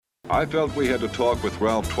I felt we had to talk with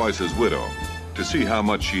Ralph Twice's widow to see how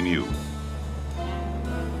much she knew.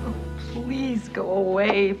 Please go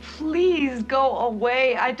away. Please go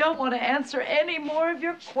away. I don't want to answer any more of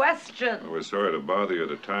your questions. We're sorry to bother you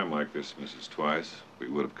at a time like this, Mrs. Twice. We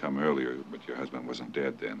would have come earlier, but your husband wasn't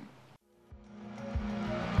dead then.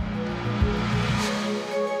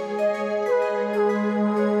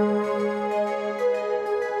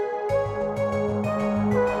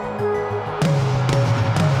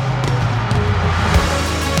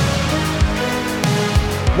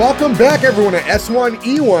 Welcome back, everyone, to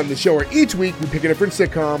S1E1, the show where each week we pick a different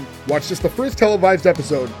sitcom, watch just the first televised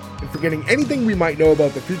episode, and forgetting anything we might know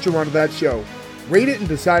about the future run of that show, rate it and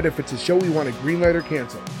decide if it's a show we want to greenlight or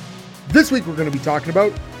cancel. This week we're going to be talking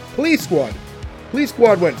about Police Squad. Police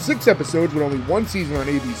Squad went 6 episodes with only 1 season on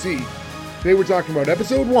ABC. Today we're talking about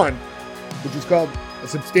episode 1, which is called A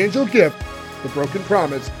Substantial Gift, The Broken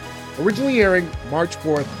Promise, originally airing March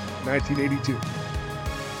 4th, 1982.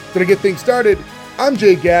 To get things started, I'm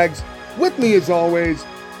Jay Gags. With me, as always,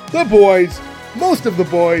 the boys, most of the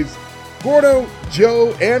boys, Gordo, Joe,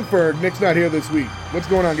 and Ferg. Nick's not here this week. What's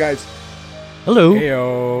going on, guys? Hello.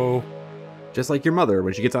 Heyo. Just like your mother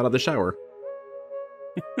when she gets out of the shower.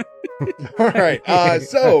 All right,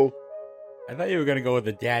 so... I thought you were going to go with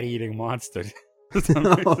the dad-eating monster.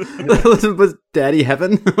 Was Daddy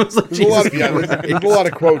Heaven? I was like, there's a lot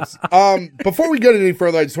of quotes. Before we get any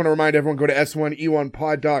further, I just want to remind everyone, go to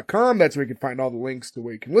S1E1pod.com. That's where you can find all the links to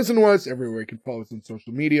where you can listen to us, everywhere you can follow us on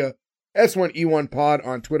social media. S1E1pod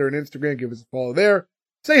on Twitter and Instagram. Give us a follow there.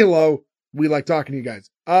 Say hello. We like talking to you guys.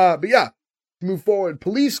 But yeah, to move forward,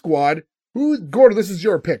 Police Squad. Gordon, this is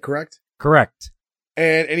your pick, correct? Correct.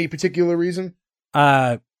 And any particular reason?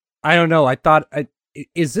 I don't know. I thought...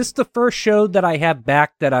 Is this the first show that I have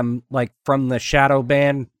back that I'm, like, from the shadow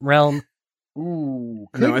ban realm? Ooh,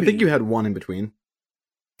 no, I think you had one in between.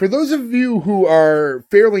 For those of you who are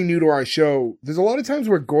fairly new to our show, there's a lot of times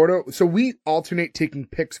where Gordo... So we alternate taking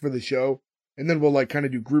picks for the show, and then we'll, like, kind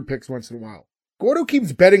of do group picks once in a while. Gordo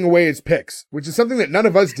keeps betting away his picks, which is something that none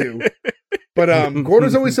of us do. But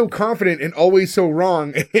Gordo's always so confident and always so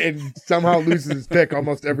wrong, and somehow loses his pick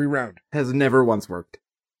almost every round. Has never once worked.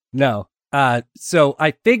 No. So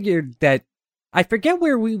I figured that, I forget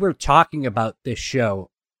where we were talking about this show.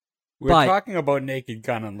 We're talking about Naked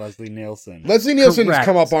Gun and Leslie Nielsen. Leslie Nielsen has Correct.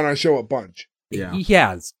 come up on our show a bunch. Yeah. He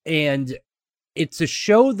has. And it's a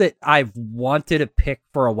show that I've wanted to pick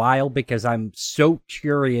for a while because I'm so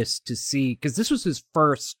curious to see, because this was his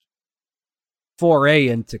first foray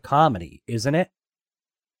into comedy, isn't it?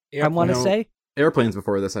 I want to say. Airplanes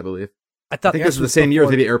before this, I believe. I think this is the same year as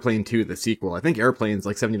maybe Airplane 2, the sequel. I think Airplane's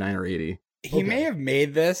like 79 or 80. He may have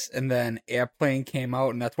made this, and then Airplane came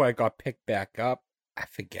out, and that's why it got picked back up. I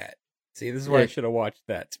forget. See, this is why I should have watched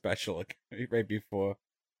that special right before.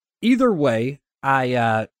 Either way,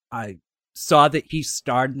 I saw that he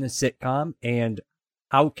starred in the sitcom, and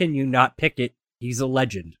how can you not pick it? He's a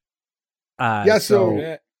legend.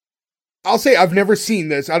 So I'll say I've never seen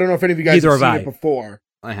this. I don't know if any of you guys have seen it before.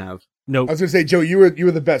 I have. Nope. I was going to say, Joe, you were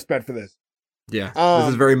the best bet for this. Yeah, this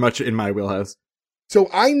is very much in my wheelhouse. So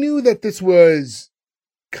I knew that this was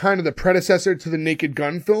kind of the predecessor to the Naked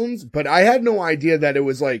Gun films, but I had no idea that it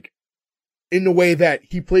was like in the way that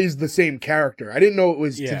he plays the same character. I didn't know it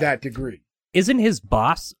was to that degree. Isn't his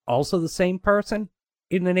boss also the same person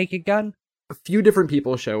in the Naked Gun? A few different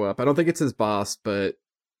people show up. I don't think it's his boss, but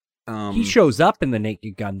he shows up in the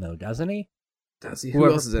Naked Gun though, doesn't he? Does he? Who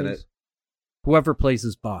else is in it? Whoever plays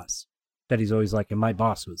his boss. That he's always like, and my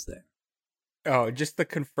boss was there. Oh, just to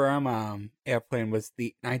confirm, Airplane was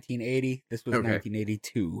the 1980. This was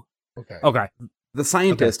 1982. Okay. The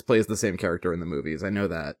scientist plays the same character in the movies. I know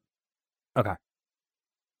that. Okay.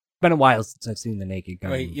 Been a while since I've seen the Naked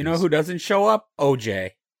Gun. Wait, movies. you know who doesn't show up?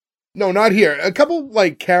 OJ. No, not here. A couple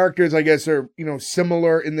like characters, I guess, are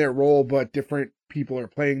similar in their role, but different people are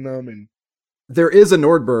playing them. And there is a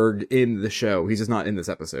Nordberg in the show. He's just not in this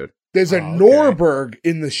episode. There's a Norberg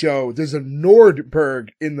in the show. There's a Nordberg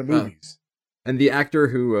in the movies. And the actor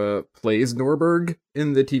who plays Norberg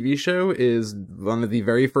in the TV show is one of the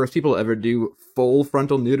very first people to ever do full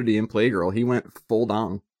frontal nudity in Playgirl. He went full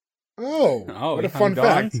dong. Oh, what a fun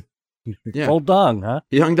fact. Yeah. Full dong, huh?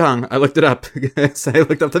 He hung dong. I looked it up. I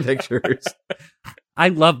looked up the pictures. I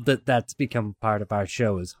love that that's become part of our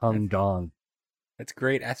show is hung dong. That's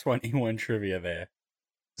great S1E1 trivia there.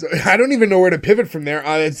 So I don't even know where to pivot from there.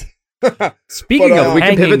 Speaking of we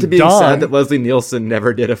can pivot to being dong, sad that Leslie Nielsen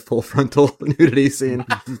never did a full frontal nudity scene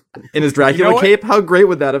in his Dracula cape. How great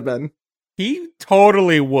would that have been? He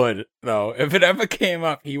totally would, though. If it ever came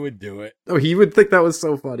up, he would do it. Oh, he would think that was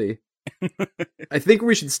so funny. I think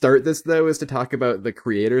we should start this, though, is to talk about the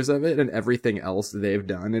creators of it and everything else they've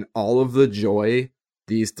done and all of the joy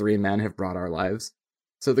these three men have brought our lives.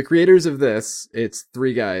 So the creators of this, it's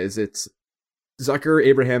three guys. It's Zucker,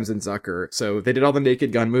 Abrahams, and Zucker. So they did all the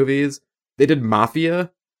Naked Gun movies. They did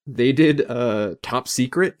Mafia. They did Top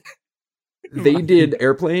Secret. They did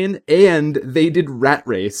Airplane, and they did Rat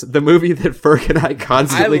Race, the movie that Ferg and I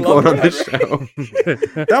constantly quote on the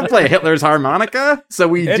show. Don't play Hitler's harmonica. So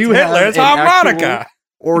we It's do Hitler's have an harmonica. actual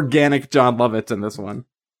organic John Lovitz in this one.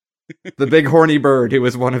 The big horny bird who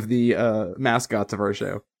was one of the mascots of our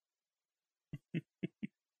show.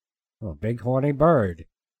 Oh, big horny bird.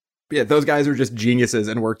 Yeah, those guys are just geniuses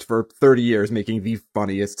and worked for 30 years making the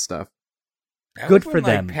funniest stuff. That Good was for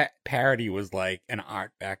when, them. Parody was like an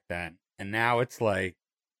art back then, and now it's like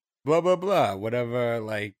blah blah blah,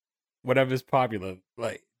 whatever's popular.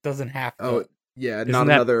 Like doesn't have to. Oh, yeah, Isn't not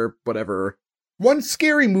that- another whatever. One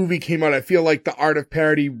scary movie came out, I feel like the art of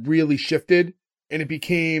parody really shifted, and it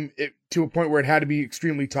became to a point where it had to be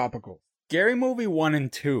extremely topical. Scary Movie 1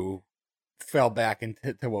 and 2 fell back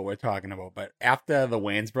into what we're talking about, but after the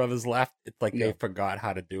Wayans brothers left, it's like Yeah. they forgot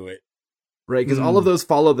how to do it. Right, because all of those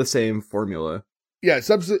follow the same formula. Yeah,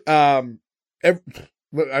 I'm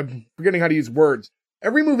forgetting how to use words.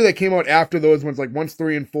 Every movie that came out after those ones, like 1,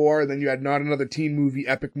 3, and 4, then you had Not Another Teen Movie,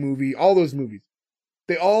 Epic Movie, all those movies.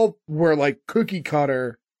 They all were like cookie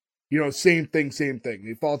cutter, same thing.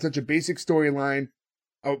 They followed such a basic storyline,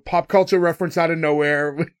 a pop culture reference out of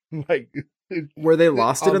nowhere. Like, Where they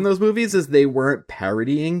lost it in those movies is they weren't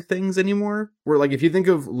parodying things anymore. Where, like, if you think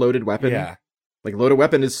of Loaded Weapon, Yeah. like, Loaded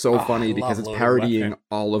Weapon is so Oh, funny I because love it's Loaded parodying Weapon.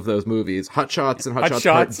 all of those movies. Hot Shots and Hot Hot Shots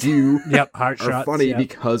Part Shots. 2 Yep, heart are shots. funny yep.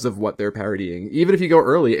 because of what they're parodying. Even if you go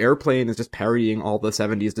early, Airplane is just parodying all the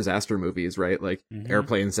 70s disaster movies, right? Like Mhm.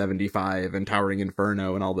 Airplane 75 and Towering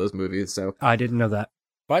Inferno and all those movies. So I didn't know that.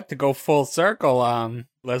 But to go full circle,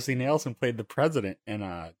 Leslie Nielsen played the president in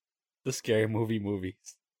the Scary Movie movies.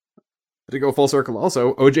 to go full circle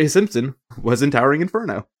also, O.J. Simpson was in Towering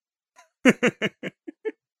Inferno.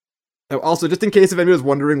 Oh, also, just in case if anyone was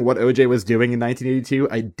wondering what OJ was doing in 1982,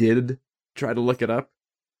 I did try to look it up.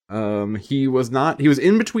 He was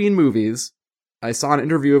in between movies. I saw an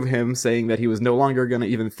interview of him saying that he was no longer going to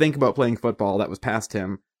even think about playing football. That was past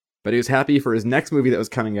him. But he was happy for his next movie that was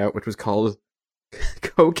coming out, which was called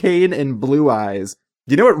Cocaine and Blue Eyes.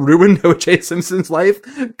 Do you know what ruined OJ Simpson's life?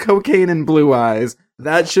 Cocaine and Blue Eyes.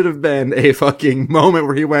 That should have been a fucking moment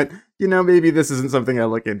where he went, maybe this isn't something I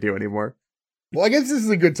look into anymore. well, I guess this is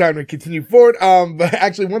a good time to continue forward. But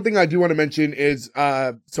actually, one thing I do want to mention is,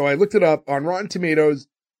 so I looked it up on Rotten Tomatoes,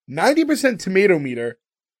 90% tomato meter,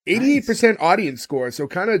 88% audience score, so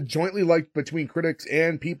kind of jointly liked between critics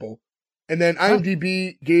and people. And then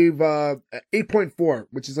IMDb gave 8.4,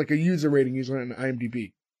 which is like a user rating usually on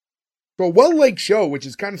IMDb. So a well-liked show, which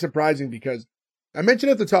is kind of surprising because I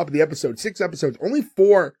mentioned at the top of the episode, 6 episodes, only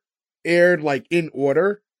 4 aired like in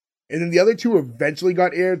order. And then the other 2 eventually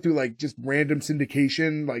got aired through like just random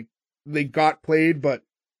syndication. Like they got played, but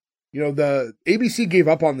the ABC gave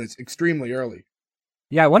up on this extremely early.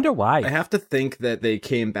 Yeah, I wonder why. I have to think that they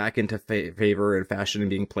came back into favor and fashion and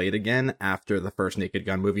being played again after the first Naked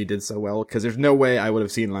Gun movie did so well, because there's no way I would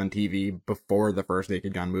have seen it on TV before the first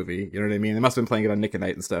Naked Gun movie. You know what I mean? They must have been playing it on Nick at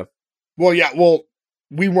Night and stuff. Well, yeah,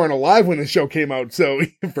 we weren't alive when the show came out, so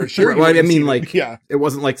for sure. Well, I you mean, would've like, seen it. Yeah. it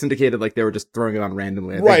wasn't like syndicated, like they were just throwing it on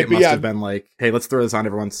randomly. I think Right, it but must yeah. have been like, hey, let's throw this on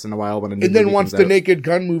every once in a while when a new And then movie once comes the out. Naked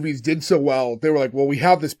Gun movies did so well, they were like, well, we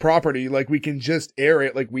have this property, like we can just air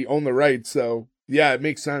it, like we own the rights. So yeah, it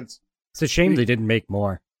makes sense. It's a shame they didn't make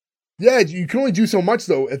more. Yeah, you can only do so much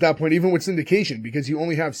though at that point, even with syndication, because you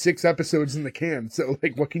only have 6 episodes in the can. So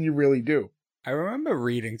like, what can you really do? I remember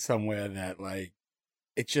reading somewhere that like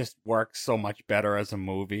it just works so much better as a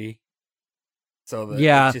movie. So that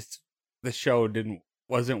Yeah. the show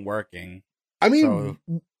wasn't working. I mean,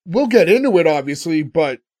 we'll get into it obviously,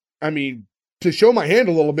 but I mean, to show my hand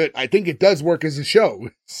a little bit, I think it does work as a show.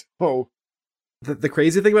 So The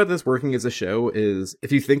crazy thing about this working as a show is,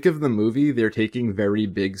 if you think of the movie, they're taking very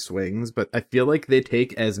big swings, but I feel like they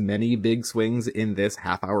take as many big swings in this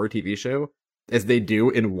half-hour TV show as they do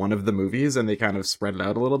in one of the movies, and they kind of spread it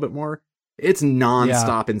out a little bit more. It's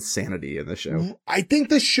non-stop insanity in the show. I think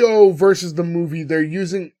the show versus the movie, they're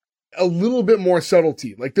using a little bit more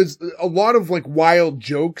subtlety. Like there's a lot of like wild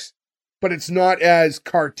jokes, but it's not as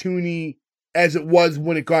cartoony as it was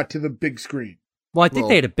when it got to the big screen. Well, I think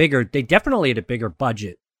they definitely had a bigger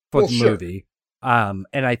budget for the sure. movie. And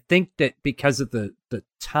I think that because of the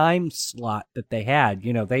time slot that they had,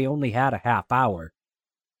 they only had a half hour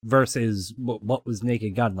versus what was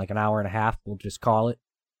Naked Gun, like an hour and a half, we'll just call it.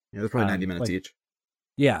 Yeah, there's probably 90 minutes like- each.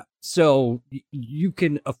 Yeah, so you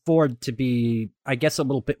can afford to be, I guess, a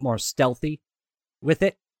little bit more stealthy with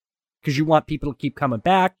it, because you want people to keep coming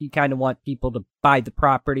back. You kind of want people to buy the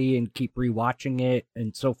property and keep rewatching it,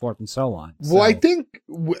 and so forth and so on. Well, I think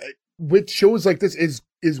with shows like this,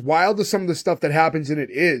 is wild as some of the stuff that happens in it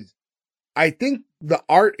is, I think the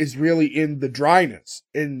art is really in the dryness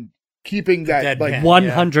and keeping that like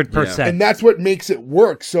 100%, and that's what makes it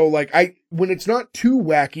work. So like when it's not too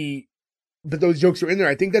wacky, but those jokes are in there,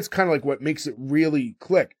 I think that's kind of like what makes it really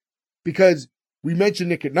click. Because we mentioned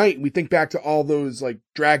Nick at Night, and we think back to all those like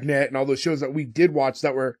Dragnet and all those shows that we did watch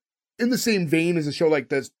that were in the same vein as a show like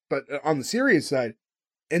this, but on the serious side,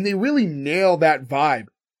 and they really nail that vibe.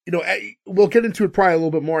 You know, we'll get into it probably a little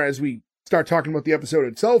bit more as we start talking about the episode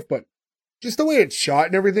itself, but just the way it's shot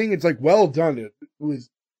and everything, it's like well done. It was,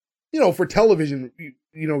 you know, for television,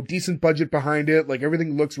 you know, decent budget behind it. Like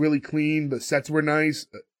everything looks really clean. The sets were nice.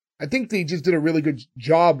 I think they just did a really good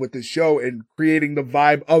job with this show and creating the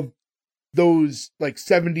vibe of those like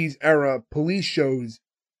 70s era police shows,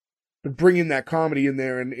 but bringing that comedy in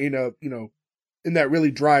there and in a, you know, in that really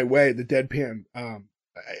dry way, the deadpan.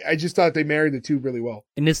 I just thought they married the two really well.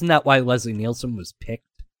 And isn't that why Leslie Nielsen was picked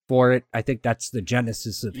for it? I think that's the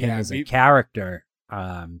genesis of him as a character,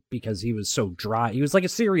 because he was so dry. He was like a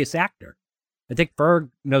serious actor. I think Ferg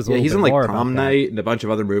knows a little he's bit in like more Prom about Night and a bunch of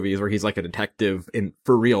other movies where he's like a detective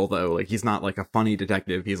for real though. Like he's not like a funny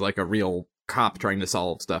detective. He's like a real cop trying to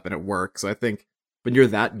solve stuff, and it works. So I think when you're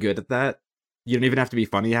that good at that, you don't even have to be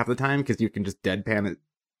funny half the time because you can just deadpan it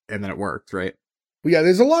and then it works, right? But yeah,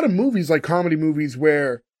 there's a lot of movies, like comedy movies,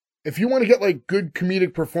 where if you want to get like good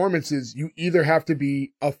comedic performances, you either have to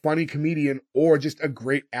be a funny comedian or just a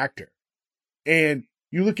great actor. And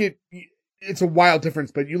you look at, it's a wild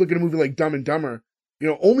difference, but you look at a movie like Dumb and Dumber, you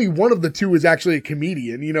know, only one of the two is actually a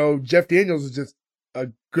comedian. You know, Jeff Daniels is just a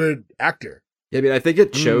good actor. Yeah, I mean, I think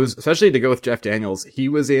it shows, especially to go with Jeff Daniels, he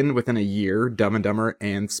was in within a year Dumb and Dumber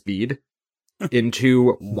and Speed in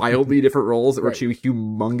two wildly different roles that were two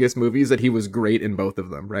humongous movies that he was great in both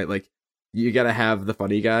of them, right? Like, you gotta have the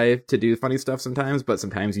funny guy to do funny stuff sometimes, but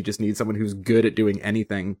sometimes you just need someone who's good at doing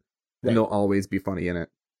anything, and they'll always be funny in it.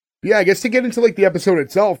 Yeah, I guess to get into like the episode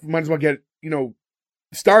itself, might as well get, you know,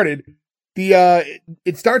 started.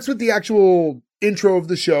 It starts with the actual intro of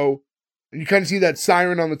the show, and you kind of see that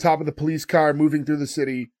siren on the top of the police car moving through the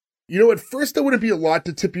city. You know, at first there wouldn't be a lot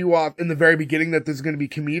to tip you off in the very beginning that there's going to be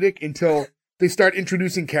comedic until they start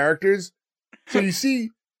introducing characters. So you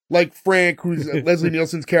see, like, Frank, who's Leslie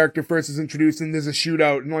Nielsen's character, first is introduced, and there's a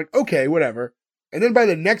shootout, and like, okay, whatever. And then by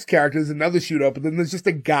the next character, there's another shootout, but then there's just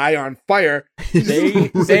a guy on fire.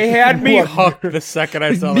 They had me hooked the second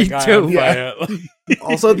I saw the guy on fire.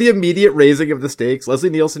 Also, the immediate raising of the stakes. Leslie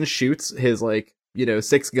Nielsen shoots his, like, you know,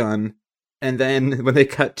 6-gun, and then when they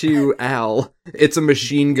cut to Al, it's a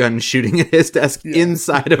machine gun shooting at his desk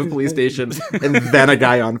inside of a police station, and then a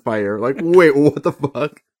guy on fire. Like, wait, what the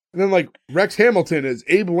fuck? And then, like, Rex Hamilton is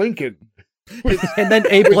Abe Lincoln. And then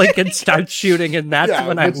Abe Lincoln starts shooting, and that's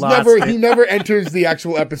when I lost it. He never enters the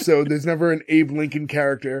actual episode. There's never an Abe Lincoln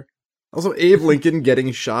character. Also, Abe Lincoln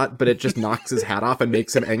getting shot, but it just knocks his hat off and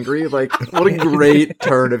makes him angry. Like, what a great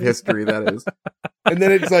turn of history that is. And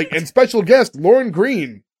then it's like, and special guest, Lauren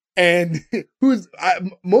Green. And who's,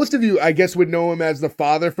 most of you, I guess, would know him as the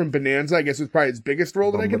father from Bonanza. I guess was probably his biggest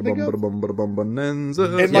role that I can think of.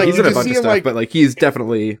 Bonanza. And, like, he's in a bunch of stuff, but, like, he's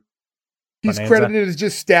definitely... He's credited as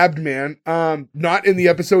just Stabbed Man. Not in the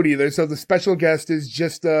episode either, so the special guest is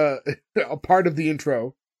just a part of the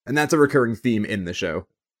intro. And that's a recurring theme in the show.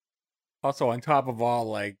 Also, on top of all,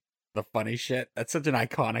 like, the funny shit, that's such an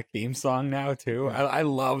iconic theme song now, too. I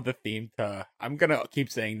love the theme to... I'm gonna keep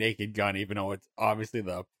saying Naked Gun, even though it's obviously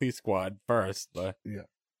the Police Squad first, but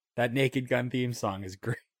that Naked Gun theme song is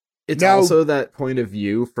great. It's also that point of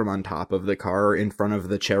view from on top of the car in front of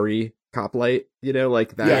the cherry cop light, you know,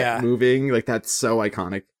 like that moving, like that's so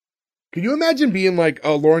iconic. Can you imagine being like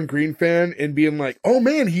a Lauren Green fan and being like, oh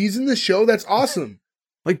man, he's in the show, that's awesome.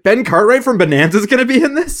 Like Ben Cartwright from Bonanza's gonna be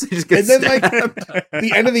in this? He just gets and then like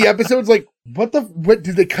the end of the episode's like, what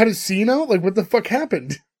did they cut a scene out? Like what the fuck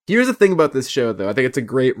happened? Here's the thing about this show though, I think it's a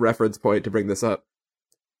great reference point to bring this up.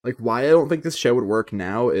 Like, why I don't think this show would work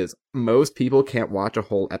now is most people can't watch a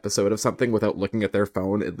whole episode of something without looking at their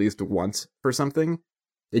phone at least once for something.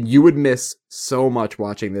 And you would miss so much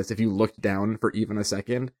watching this if you looked down for even a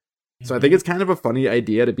second. So I think it's kind of a funny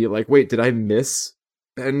idea to be like, wait, did I miss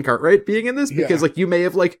Ben Cartwright being in this? Because, like, you may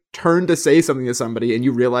have, like, turned to say something to somebody and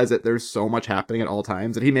you realize that there's so much happening at all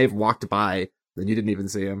times and he may have walked by and you didn't even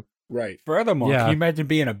see him. Right. Furthermore, can you imagine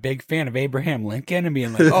being a big fan of Abraham Lincoln and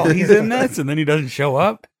being like, oh, he's in this, and then he doesn't show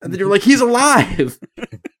up? And then you're like, he's alive!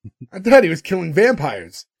 I thought he was killing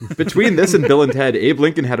vampires. Between this and Bill and Ted, Abe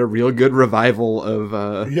Lincoln had a real good revival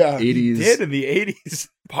of Yeah, 80s. He did in the 80s.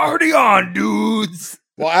 Party on, dudes!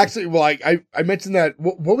 Well, actually, I mentioned that.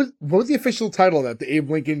 What was the official title of that? The Abe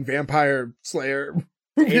Lincoln Vampire Slayer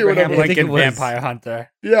movie or Abraham whatever. Lincoln was- Vampire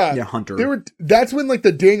Hunter. Yeah, Yeah, Hunter. That's when like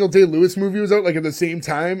the Daniel Day-Lewis movie was out, like at the same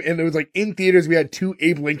time, and it was like in theaters we had two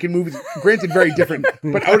Abe Lincoln movies, granted very different,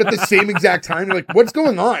 but out at the same exact time. You're like, what's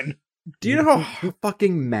going on? Do you know how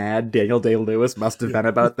fucking mad Daniel Day-Lewis must have been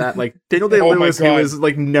about that? Like, Daniel Oh my Day-Lewis, who God. is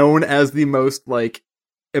like known as the most like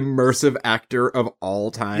immersive actor of all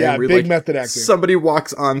time. Yeah, where, big like, method actor. Somebody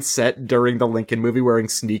walks on set during the Lincoln movie wearing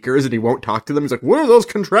sneakers and he won't talk to them. He's like, what are those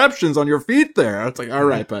contraptions on your feet there? It's like, all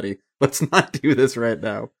right, buddy, let's not do this right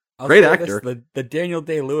now. I'll Great say actor. The Daniel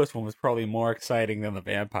Day-Lewis one was probably more exciting than the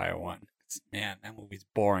vampire one. Man, that movie's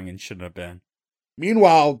boring and shouldn't have been.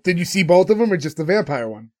 Meanwhile, did you see both of them or just the vampire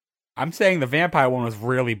one? I'm saying the vampire one was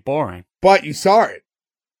really boring. But you saw it.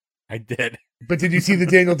 I did. But did you see the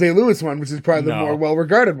Daniel Day-Lewis one, which is probably the No. more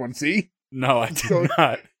well-regarded one? See? No, I did So-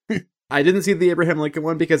 not. I didn't see the Abraham Lincoln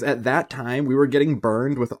one because at that time we were getting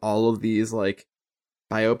burned with all of these like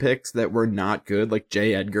biopics that were not good, like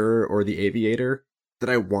J. Edgar or The Aviator, that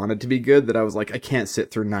I wanted to be good, that I was like, I can't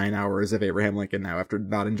sit through 9 hours of Abraham Lincoln now after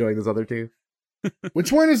not enjoying those other two.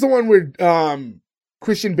 Which one is the one where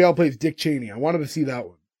Christian Bale plays Dick Cheney? I wanted to see that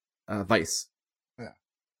one. Vice. Yeah.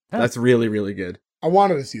 That's really, really good. I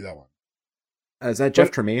wanted to see that one. Is that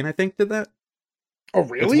Jeff Tremaine, I think, did that? Oh,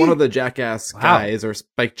 really? It's one of the Jackass Wow. guys, or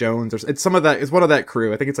Spike Jones, or it's some of that. It's one of that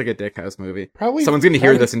crew. I think it's like a Dick House movie. Probably. Someone's gonna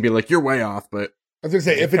hear probably- this and be like, "You're way off," but I was gonna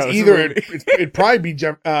say if it's Because either, movie. it'd probably be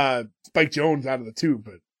Spike Jones out of the two.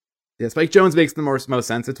 But yeah, Spike Jones makes the most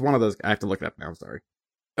sense. It's one of those. I have to look it up now. I'm sorry.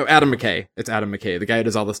 Oh, Adam McKay. It's Adam McKay, the guy who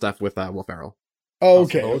does all the stuff with Will Ferrell.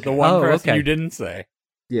 okay, Also, okay. the one Oh, person okay. you didn't say.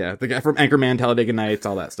 Yeah, the guy from Anchorman, Talladega Nights,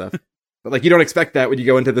 all that stuff. But like, you don't expect that when you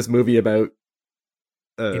go into this movie about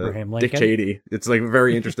Abraham Dick Lincoln. Cheney. It's like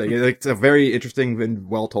very interesting. It's a very interesting and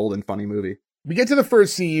well told and funny movie. We get to the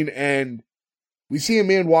first scene and we see a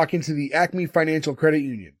man walk into the Acme Financial Credit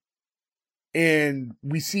Union, and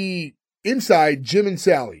we see inside Jim and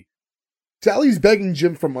Sally. Sally's begging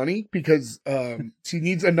Jim for money because she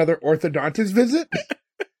needs another orthodontist visit,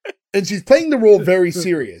 and she's playing the role very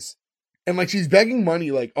serious. And like she's begging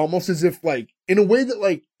money, like almost as if like in a way that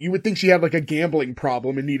like you would think she had like a gambling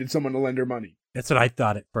problem and needed someone to lend her money. That's what I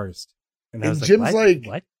thought at first. And I And was Jim's like, like-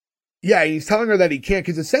 what? Yeah, and he's telling her that he can't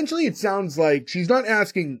because essentially it sounds like she's not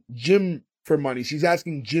asking Jim for money. She's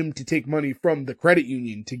asking Jim to take money from the credit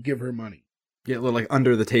union to give her money. Yeah, a little like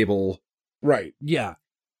under the table. Right. Yeah.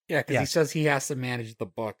 Yeah, because Yeah. he says he has to manage the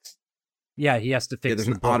books. Yeah, he has to fix Yeah, there's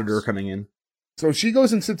the an auditor books. coming in. So she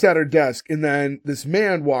goes and sits at her desk, and then this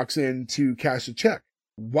man walks in to cash a check.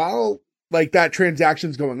 While like that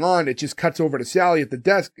transaction's going on, it just cuts over to Sally at the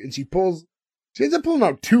desk, and she ends up pulling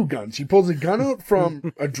out two guns. She pulls a gun out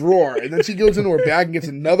from a drawer, and then she goes into her bag and gets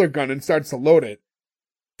another gun and starts to load it.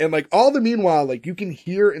 And like all the meanwhile, like you can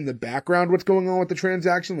hear in the background what's going on with the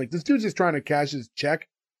transaction. Like this dude's just trying to cash his check.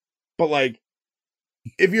 But like,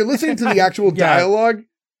 if you're listening to the actual Yeah. dialogue,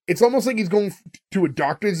 it's almost like he's going to a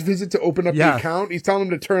doctor's visit to open up the Yeah. account. He's telling him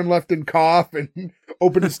to turn left and cough and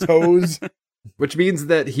open his toes. Which means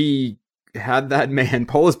that he had that man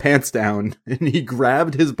pull his pants down and he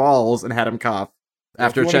grabbed his balls and had him cough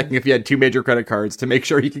after you wanna- checking if he had two major credit cards to make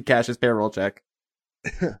sure he could cash his payroll check.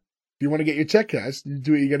 If you want to get your check cashed, you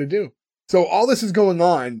do what you got to do. So all this is going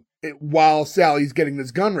on while Sally's getting this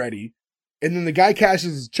gun ready. And then the guy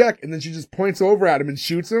cashes his check, and then she just points over at him and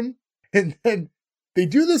shoots him. And then they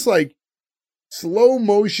do this like slow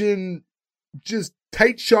motion, just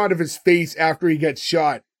tight shot of his face after he gets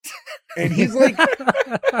shot. And he's like,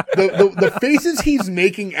 the faces he's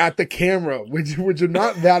making at the camera, which are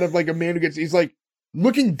not that of like a man who gets, he's like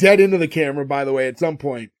looking dead into the camera, by the way, at some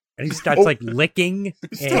point. And he starts like licking.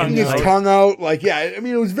 Sticking and, his like, tongue out. Like, yeah, I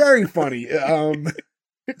mean, it was very funny.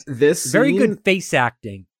 This Very scene- good face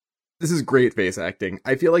acting. This is great face acting.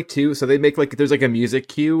 I feel like too, so they make like there's like a music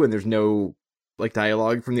cue and there's no like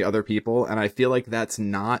dialogue from the other people, and I feel like that's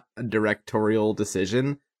not a directorial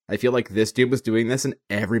decision. I feel like this dude was doing this and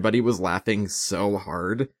everybody was laughing so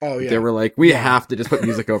hard. Oh, yeah. They were like, we have to just put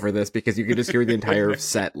music over this because you can just hear the entire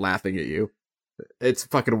set laughing at you. It's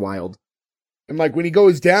fucking wild. And like when he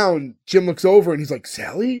goes down, Jim looks over and he's like,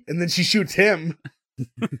 Sally? And then she shoots him.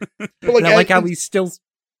 But And I like how as- he's still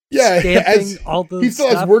yeah, stamping as all the he still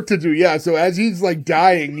has stuff. work to do. Yeah. So as he's like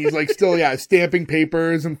dying, he's like still, stamping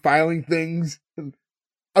papers and filing things. And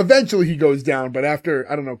eventually he goes down, but after,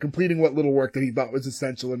 I don't know, completing what little work that he thought was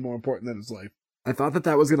essential and more important than his life. I thought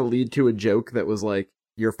that was going to lead to a joke that was like,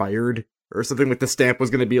 you're fired. or something like the stamp was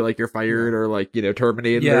going to be like you're fired or like,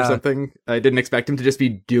 terminated or Yeah. something. I didn't expect him to just be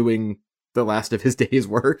doing the last of his day's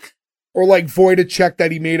work. Or like void a check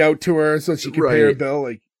that he made out to her so she could pay her Right. bill.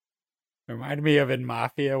 Like, Reminded me of in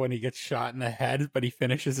Mafia when he gets shot in the head, but he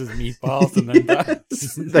finishes his meatballs and then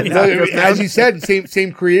dies. That- no, Yeah, as you said,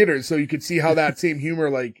 same creators, so you could see how that same humor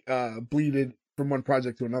like bleeded from one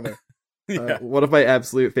project to another. Yeah. One of my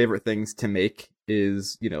absolute favorite things to make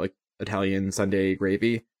is, like Italian Sunday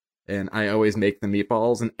gravy. And I always make the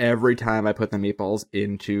meatballs. And every time I put the meatballs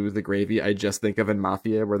into the gravy, I just think of in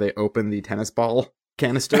Mafia where they open the tennis ball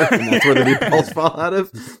canister and that's where the meatballs fall out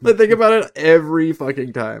of. I think about it every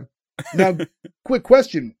fucking time. Now, quick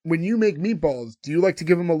question: when you make meatballs, do you like to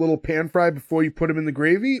give them a little pan fry before you put them in the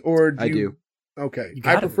gravy, or do I you? do. Okay, You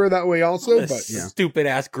I gotta- prefer that way also, This but yeah. stupid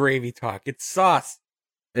ass gravy talk. It's sauce.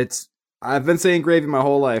 I've been saying gravy my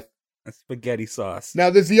whole life. That's spaghetti sauce. now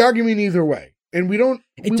there's the argument either way, and we won't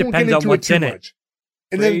get depends on into it what's too in it. much.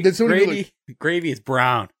 And then there's somebody who's like, Gravy is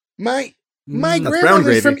brown. my That's brown grandmother's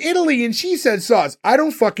gravy. from Italy and she said sauce. I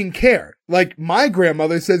don't fucking care. Like my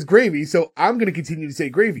grandmother says gravy, so I'm gonna continue to say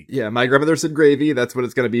gravy. Yeah, my grandmother said gravy. That's what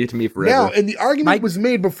it's going to be to me forever. Now, and the argument My- was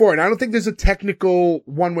made before, and I don't think there's a technical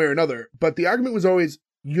one way or another, but the argument was always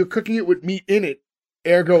you're cooking it with meat in it,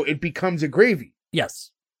 ergo it becomes a gravy.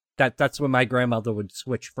 Yes. That's when my grandmother would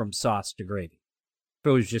switch from sauce to gravy. If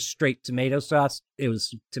it was just straight tomato sauce, it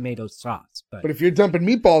was tomato sauce. But, But if you're dumping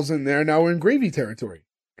meatballs in there, now we're in gravy territory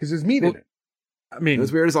because there's meat in Well, it. I mean,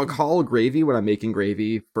 What's weird is I'll call gravy when I'm making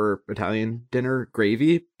gravy for Italian dinner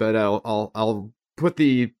gravy, but I'll put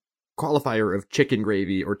the qualifier of chicken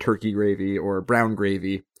gravy or turkey gravy or brown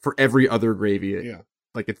gravy for every other gravy. Yeah.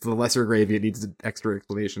 Like it's the lesser gravy, it needs an extra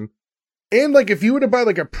explanation. And like if you were to buy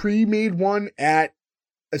like a pre-made one at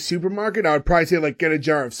a supermarket, I would probably say like get a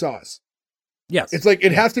jar of sauce. yes. It's like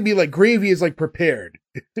it has to be like gravy is like prepared.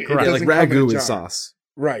 It Correct. Yeah, like doesn't come in a ragu jar. is sauce.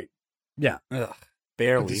 Right. Ugh, But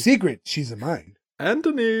barely. the secret, she's a mind.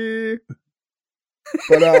 Anthony.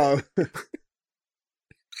 But that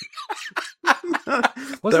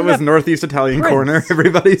Wasn't was that Northeast Italian Prince? corner,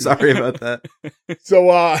 everybody. Sorry about that. so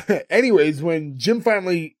anyways, when Jim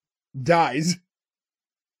finally dies,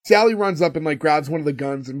 Sally runs up and like grabs one of the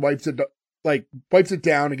guns and wipes it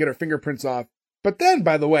down and get her fingerprints off. But then,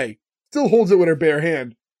 by the way, still holds it with her bare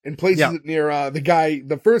hand and places Yeah. it near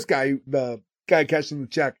the first guy, the guy cashing the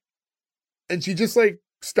check. And she just like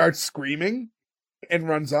starts screaming and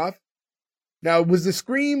runs off. Now, was the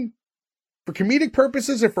scream for comedic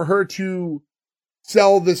purposes or for her to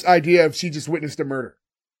sell this idea of she just witnessed a murder?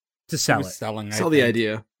 to He sell was it. selling. I Sell the think.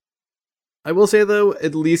 idea. I will say though,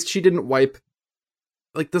 at least she didn't wipe.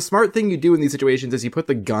 Like the smart thing you do in these situations is you put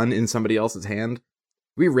the gun in somebody else's hand.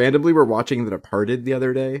 We randomly were watching The Departed the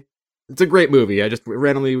other day. It's a great movie. I just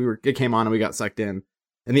randomly it came on and we got sucked in.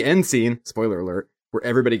 And the end scene, spoiler alert, where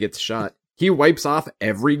everybody gets shot, he wipes off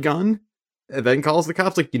every gun and then calls the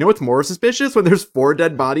cops. Like, you know what's more suspicious? When there's 4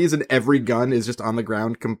 dead bodies and every gun is just on the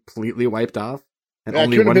ground completely wiped off. And It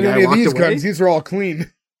only couldn't one have been guy any of walked these away. guns. These are all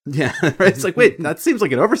clean. Yeah, right. It's like, wait, that seems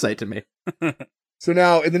like an oversight to me. So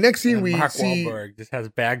now in the next scene And we Mark see Wahlberg just has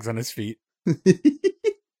bags on his feet.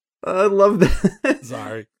 I love that.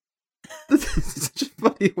 Sorry. This is such a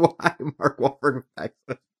funny why Mark Wahlberg backs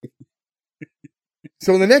up.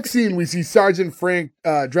 So in the next scene, we see Sergeant Frank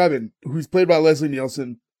Drebin, who's played by Leslie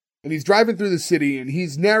Nielsen, and he's driving through the city and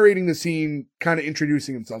he's narrating the scene, kind of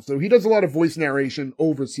introducing himself. So he does a lot of voice narration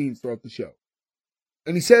over scenes throughout the show.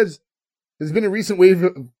 And he says, there's been a recent wave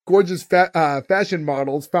of gorgeous fashion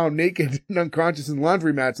models found naked and unconscious in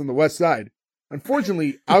laundromats on the west side.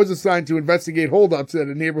 Unfortunately, I was assigned to investigate holdups at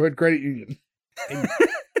a neighborhood credit union.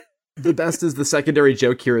 The best is the secondary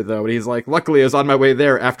joke here, though. And he's like, luckily I was on my way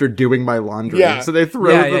there after doing my laundry. Yeah. So they throw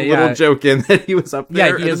Yeah, the yeah, little yeah. joke in that he was up there.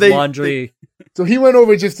 Yeah, he and has they- laundry. So he went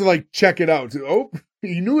over just to like check it out. Oh,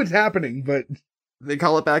 he knew it's happening, but They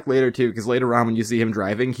call it back later, too, because later on when you see him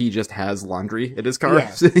driving, he just has laundry in his car. Yeah.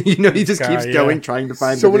 So, he just Guy, keeps yeah. going, trying to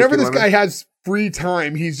find so the whenever naked this women. guy has free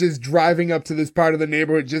time, he's just driving up to this part of the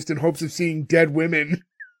neighborhood just in hopes of seeing dead women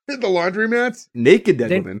in the laundromats. Naked dead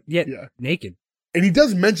They- women. Yeah, Yeah. naked. And he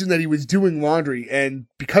does mention that he was doing laundry, and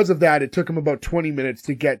because of that, it took him about 20 minutes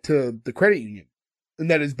to get to the credit union,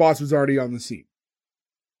 and that his boss was already on the scene.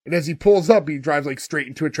 And as he pulls up, he drives like straight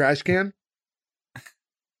into a trash can.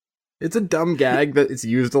 It's a dumb gag that is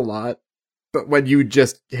used a lot. But when you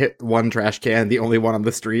just hit one trash can, the only one on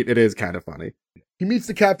the street, it is kind of funny. He meets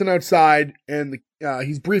the captain outside, and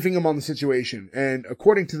he's briefing him on the situation. And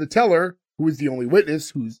according to the teller, who is the only witness,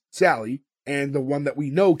 who's Sally, and the one that we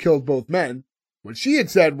know killed both men, what she had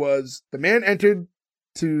said was the man entered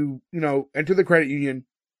to, enter the credit union,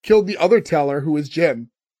 killed the other teller, who is Jim,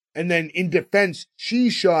 And then in defense, she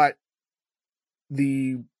shot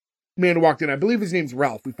the man who walked in. I believe his name's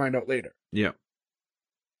Ralph. We find out later. Yeah.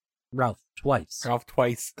 Ralph twice. Ralph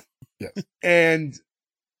twice. Yes. And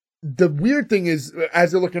the weird thing is,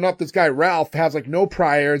 as they're looking up, this guy Ralph has like no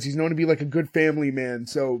priors. He's known to be like a good family man.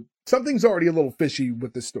 So something's already a little fishy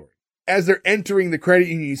with this story. As they're entering the credit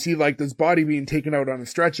union, you see like this body being taken out on a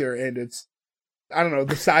stretcher, and it's, I don't know,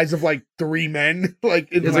 the size of like 3 men. Like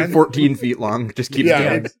it's like 14 feet long. Just keeps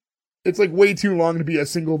going. It's like way too long to be a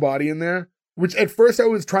single body in there. Which at first I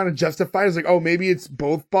was trying to justify. I was like, oh, maybe it's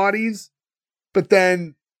both bodies. But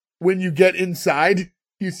then when you get inside,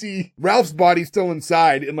 you see Ralph's body still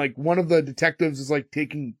inside, and like one of the detectives is like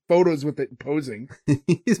taking photos with it and posing.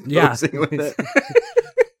 He's posing with it.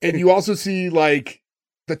 And you also see like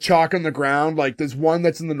the chalk on the ground. Like there's one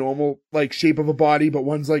that's in the normal like shape of a body, but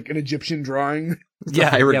one's like an Egyptian drawing.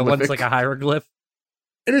 Yeah, one's like a hieroglyph.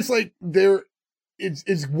 And it's like it's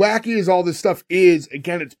as wacky as all this stuff is.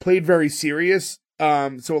 Again, it's played very serious.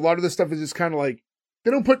 So a lot of this stuff is just kind of like,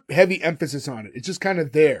 they don't put heavy emphasis on it. It's just kind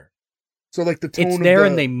of there. So like the tone it's there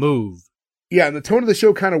and they move. Yeah, and the tone of the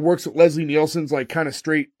show kind of works with Leslie Nielsen's like kind of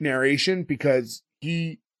straight narration, because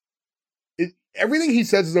everything he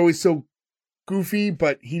says is always so goofy,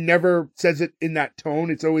 but he never says it in that tone.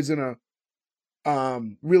 It's always in a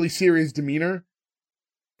really serious demeanor.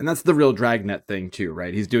 And that's the real Dragnet thing too,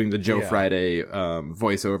 right? He's doing the Joe Friday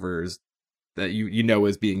voiceovers that you know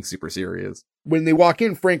as being super serious. When they walk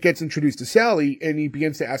in, Frank gets introduced to Sally, and he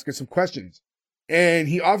begins to ask her some questions. And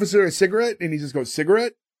he offers her a cigarette, and he just goes,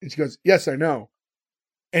 "Cigarette?" And she goes, "Yes, I know."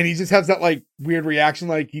 And he just has that like weird reaction,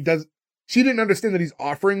 like she didn't understand that he's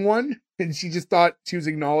offering one, and she just thought she was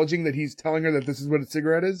acknowledging that he's telling her that this is what a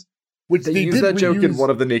cigarette is. Which they use that joke in one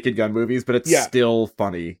of the Naked Gun movies, but it's still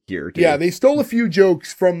funny here too. Yeah, they stole a few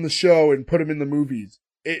jokes from the show and put them in the movies.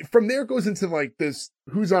 From there, it goes into like this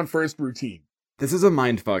who's on first routine. This is a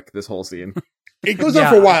mindfuck, this whole scene. It goes on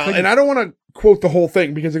for a while, and I don't want to quote the whole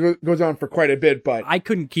thing because it goes on for quite a bit, but I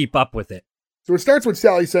couldn't keep up with it. So it starts with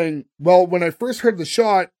Sally saying, "Well, when I first heard the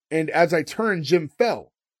shot, and as I turned, Jim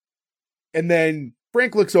fell." And then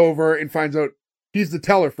Frank looks over and finds out he's the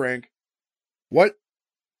teller, Frank. "What?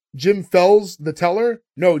 Jim Fell's the teller?"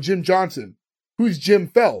 "No, Jim Johnson." "Who's Jim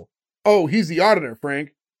Fell?" "Oh, he's the auditor,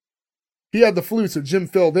 Frank. He had the flu, so Jim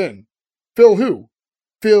filled in." "Phil who?"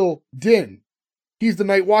 "Phil Din. He's the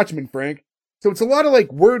night watchman, Frank." So it's a lot of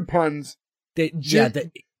like word puns.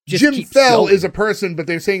 Jim Fell is a person, but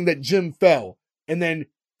they're saying that Jim fell. And then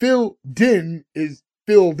Phil Din is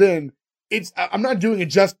filled in. I'm not doing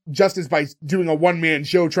it justice by doing a one-man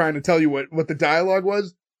show trying to tell you what the dialogue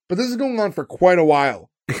was, but this is going on for quite a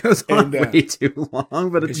while. It goes on way too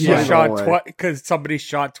long, but it's shot because somebody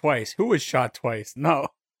shot twice. Who was shot twice? No.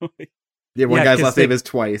 One guy's last name is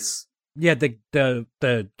Twice. Yeah,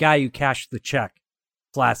 the guy who cashed the check,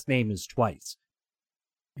 his last name is Twice.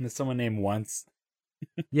 And there's someone named Once.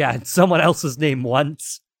 Yeah, it's someone else's name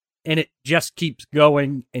Once, and it just keeps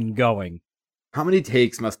going and going. How many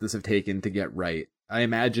takes must this have taken to get right? I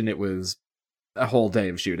imagine it was a whole day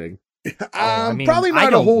of shooting. Probably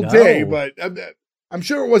not a whole day, but I'm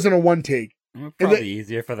sure it wasn't a one take. Probably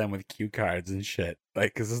easier for them with cue cards and shit.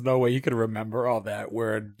 Like, because there's no way you could remember all that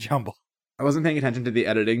word jumble. I wasn't paying attention to the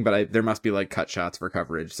editing, but there must be like cut shots for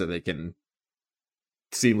coverage so they can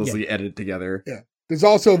seamlessly edit together. Yeah. There's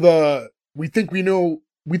also we think we know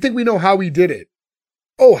how he did it.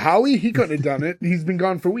 "Oh, Howie? He couldn't have done it. He's been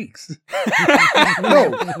gone for weeks."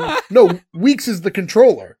 No, Weeks is the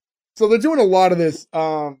controller. So they're doing a lot of this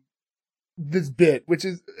bit, which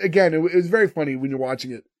is, again, it was very funny when you're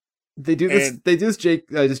watching it. They do this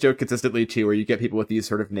joke consistently too, where you get people with these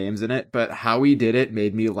sort of names in it, but Howie did it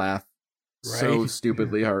made me laugh so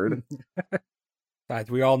stupidly hard. Besides,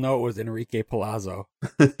 we all know it was Enrique Palazzo.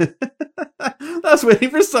 I was waiting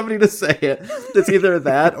for somebody to say it. It's either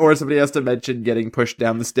that or somebody has to mention getting pushed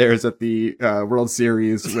down the stairs at the World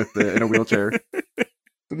Series in a wheelchair.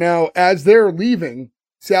 So now, as they're leaving,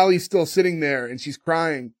 Sally's still sitting there and she's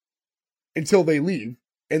crying until they leave.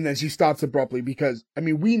 And then she stops abruptly because,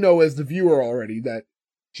 we know as the viewer already that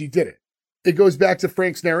she did it. It goes back to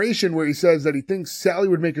Frank's narration where he says that he thinks Sally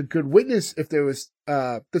would make a good witness if there was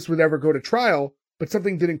this would ever go to trial, but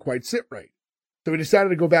something didn't quite sit right. So we decided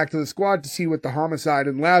to go back to the squad to see what the homicide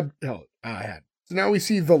and lab had. So now we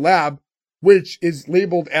see the lab, which is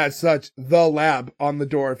labeled as such, the lab, on the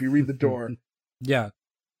door if you read the door. Yeah.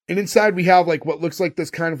 And inside we have like what looks like this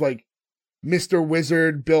kind of like Mr.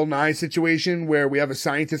 Wizard, Bill Nye situation where we have a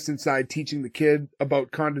scientist inside teaching the kid about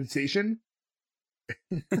condensation.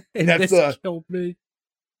 And that's killed me.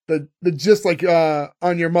 The just like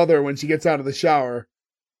on your mother when she gets out of the shower.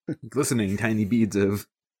 Glistening tiny beads of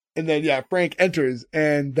And then, yeah, Frank enters,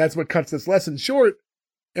 and that's what cuts this lesson short.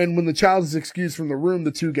 And when the child is excused from the room,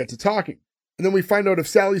 the two get to talking. And then we find out if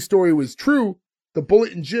Sally's story was true, the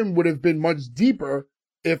bullet in Jim would have been much deeper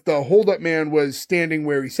if the holdup man was standing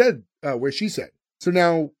where she said. So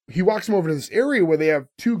now he walks him over to this area where they have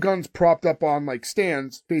two guns propped up on like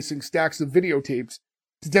stands facing stacks of videotapes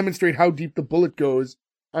to demonstrate how deep the bullet goes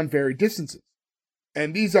on varied distances.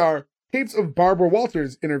 And these are tapes of Barbara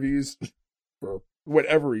Walters interviews for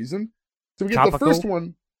whatever reason. So we get Topical? the first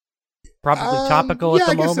one. Probably topical at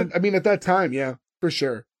the moment. At that time, yeah, for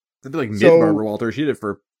sure. It'd be like So- mid-Barbara Walters. She did it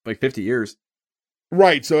for like 50 years.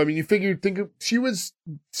 Right. So, I mean, she was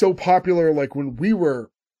so popular like when we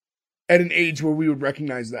were at an age where we would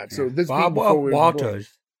recognize that. So this being Barbara before we were born.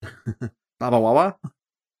 Walters. Baba Wawa?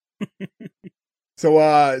 So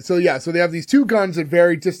they have these two guns at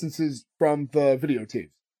varied distances from the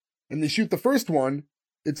videotapes. And they shoot the first one.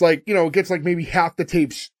 It's like, it gets like maybe half the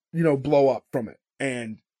tapes, blow up from it.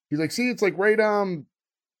 And he's like, see, it's like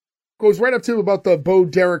goes right up to about the Bo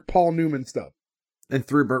Derek, Paul Newman stuff. And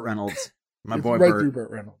through Burt Reynolds. My It's boy right Burt. through Burt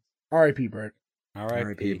Reynolds. R.I.P. Burt. All right.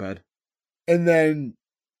 R.I.P. bud. And then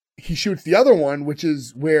he shoots the other one, which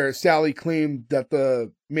is where Sally claimed that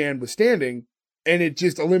the man was standing, and it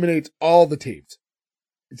just eliminates all the tapes.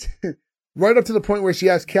 It's right up to the point where she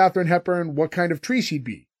asked Katharine Hepburn what kind of tree she'd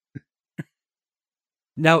be.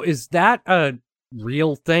 Now, is that a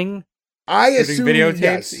real thing? I Shooting assume videotapes?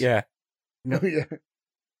 yes. Yeah. Yeah.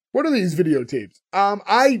 What are these videotapes?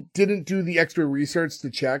 I didn't do the extra research to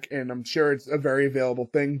check, and I'm sure it's a very available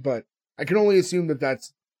thing, but I can only assume that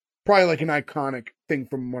that's probably like an iconic thing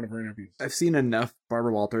from one of her interviews. I've seen enough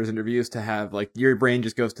Barbara Walters interviews to have, like, your brain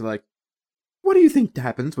just goes to, like, what do you think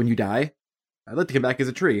happens when you die? I'd like to come back as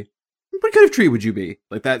a tree. What kind of tree would you be?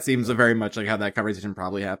 Like, that seems very much like how that conversation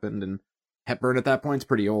probably happened, and Hepburn at that point's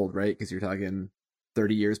pretty old, right? Because you're talking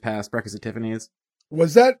 30 years past Breakfast at Tiffany's.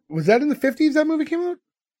 Was that in the 50s that movie came out?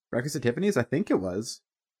 Breakfast at Tiffany's? I think it was.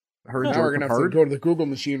 Her and Now we're George going to have to Peppard. go to the Google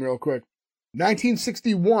machine real quick.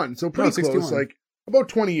 1961, so pretty close, 61. like about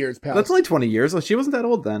 20 years past. That's only 20 years. Well, she wasn't that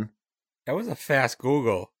old then. That was a fast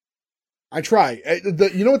Google. I try.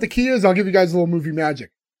 You know what the key is? I'll give you guys a little movie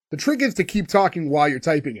magic. The trick is to keep talking while you're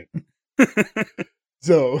typing it.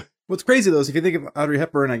 So, What's crazy, though, is if you think of Audrey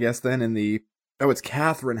Hepburn, I guess, then in the... Oh, it's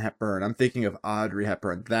Katharine Hepburn. I'm thinking of Audrey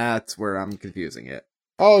Hepburn. That's where I'm confusing it.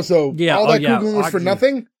 so Yeah, all oh, that yeah, Googling was for Audrey.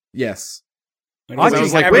 nothing? Yes. It I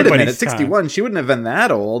was like, wait a minute, everybody's time. 61. She wouldn't have been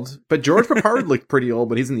that old. But George Peppard looked pretty old,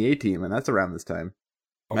 but he's in the A-Team, and that's around this time.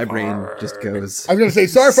 My brain just goes... I was going to say,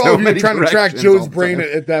 sorry for So all of you many trying to track directions all Joe's the brain time.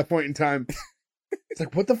 at that point in time. It's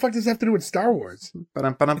like, what the fuck does that have to do with Star Wars?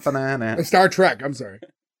 Ba-dum-ba-dum-ba-na-na. Star Trek, I'm sorry.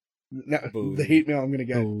 Boo. The hate mail I'm going to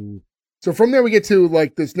get. Oh. So from there we get to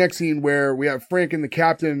like this next scene where we have Frank and the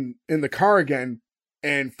captain in the car again,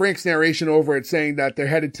 and Frank's narration over it saying that they're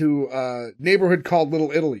headed to a neighborhood called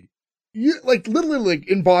Little Italy. Like Little Italy, like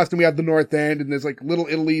in Boston we have the North End, and there's like Little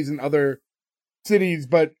Italies in other cities,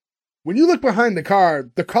 but when you look behind the car,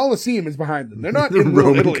 the Colosseum is behind them. They're not The in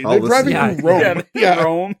Little Roman Italy. They're driving Colosseum. through Rome. Yeah,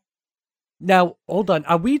 Rome. Now, hold on.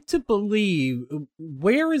 Are we to believe,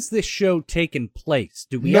 where is this show taking place?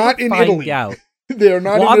 Do we Not ever in find Italy. out? They're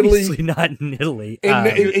not Well, in Italy, obviously not in Italy.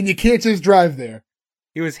 and you can't just drive there.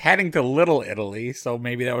 He was heading to Little Italy, so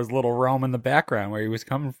maybe that was Little Rome in the background where he was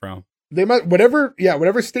coming from. They might whatever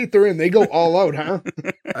state they're in, they go all out, huh?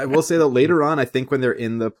 I will say that later on, I think when they're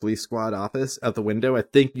in the police squad office out the window, I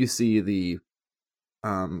think you see the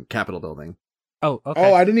Capitol building. Oh, okay.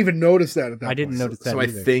 Oh, I didn't even notice that at that I didn't point. notice that So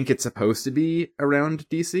either. I think it's supposed to be around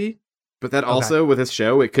DC. But that also, with this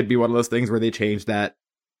show, it could be one of those things where they change that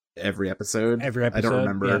every episode. Every I episode, don't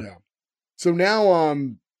remember. Yeah. So now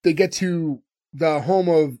they get to the home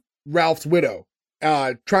of Ralph's widow,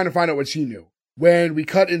 trying to find out what she knew. When we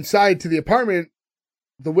cut inside to the apartment,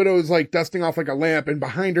 the widow is like dusting off like a lamp, and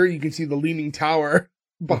behind her you can see the leaning tower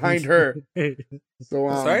behind her. So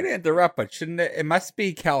Sorry to interrupt, but shouldn't it must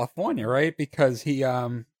be California, right? Because he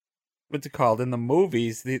what's it called? In the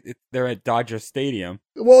movies, they're at Dodger Stadium.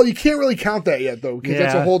 well, you can't really count that yet though, because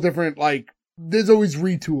that's a Yeah. whole different there's always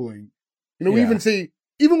retooling. You know, we Yeah. even see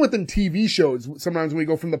even within TV shows, sometimes when we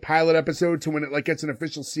go from the pilot episode to when it gets an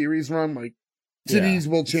official series run, cities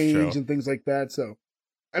will it's change true. and things like that. So,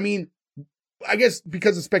 I mean, I guess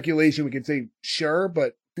because of speculation, we can say sure,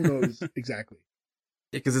 but who knows exactly.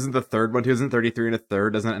 Because isn't the third one too? Isn't 33 and a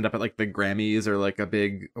third? Doesn't it end up at like the Grammys or like a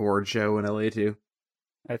big award show in LA too?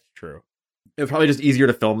 That's true. It was probably just easier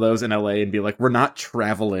to film those in LA and be like, we're not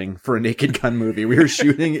traveling for a Naked Gun movie. We are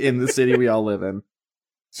shooting in the city we all live in.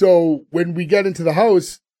 So when we get into the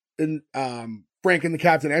house and Frank and the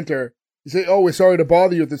captain enter, they say, "Oh, we're sorry to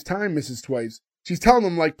bother you at this time, Mrs. Twice. she's telling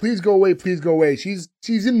him like, please go away, please go away. She's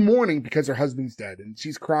in mourning because her husband's dead and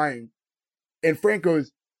she's crying. And Frank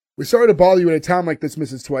goes, we're sorry to bother you at a time like this,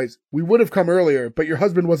 Mrs. Twice. We would have come earlier, but your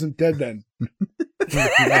husband wasn't dead then.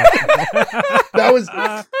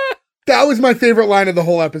 That was my favorite line of the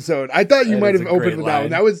whole episode. I thought you might have opened with that one.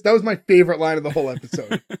 That was my favorite line of the whole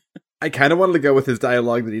episode. I kind of wanted to go with his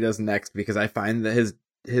dialogue that he does next because I find that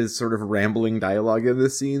his sort of rambling dialogue in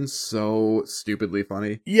this scene so stupidly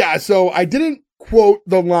funny. Yeah, so I didn't quote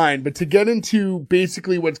the line, but to get into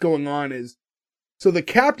basically what's going on is, so the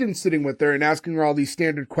captain's sitting with her and asking her all these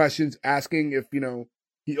standard questions, asking if,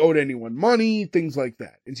 he owed anyone money, things like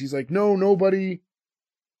that. And she's like, no, nobody.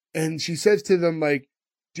 And she says to them, like,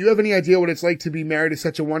 do you have any idea what it's like to be married to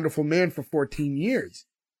such a wonderful man for 14 years?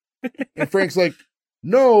 And Frank's like,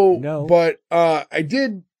 no, but I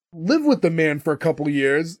did live with the man for a couple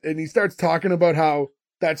years. And he starts talking about how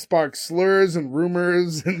that sparked slurs and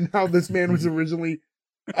rumors and how this man was originally,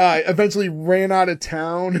 eventually ran out of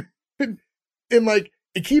town. And like,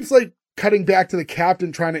 it keeps like cutting back to the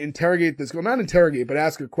captain trying to interrogate this girl, not interrogate, but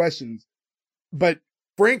ask her questions. But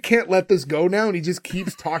Frank can't let this go now, and he just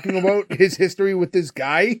keeps talking about his history with this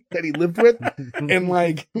guy that he lived with and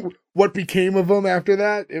like what became of him after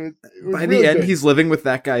that. It was By really the end, good. he's living with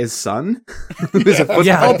that guy's son, who's a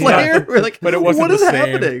football player. We're like, but it wasn't what is the same.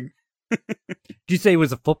 happening? Did you say he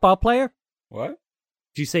was a football player? What?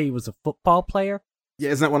 Did you say he was a football player? Yeah,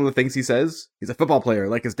 isn't that one of the things he says? He's a football player,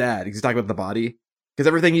 like his dad. He's talking about the body. Because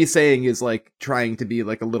everything he's saying is like trying to be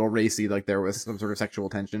like a little racy, like there was some sort of sexual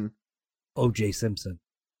tension. O.J. Simpson.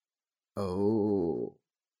 Oh.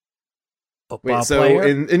 Football Wait, so player?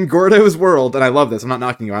 in Gordo's world, and I love this, I'm not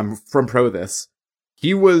knocking you, I'm from pro this.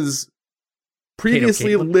 He was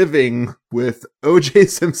previously Caitlin? living with O.J.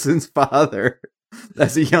 Simpson's father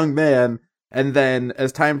as a young man, and then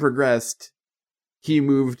as time progressed, he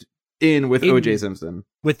moved in with O.J. Simpson.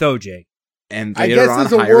 With O.J. And I later guess on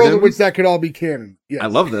there's a hired world him. in which that could all be canon. Yes. I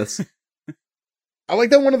love this. I like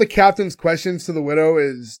that one of the captain's questions to the widow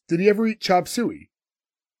is, did he ever eat chop suey?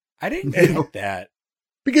 I didn't get that.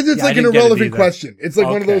 Because it's Yeah, I like an didn't get it irrelevant either. question. It's like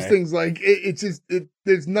one of those Okay. things like, it's just,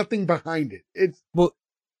 there's nothing behind it. It's, Well,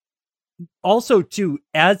 also, too,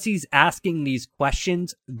 as he's asking these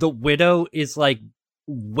questions, the widow is like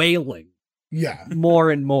wailing yeah.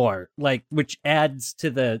 more and more, like, which adds to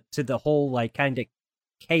the whole like kind of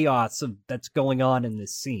chaos of that's going on in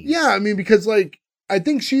this scene. Yeah, I mean, because like, I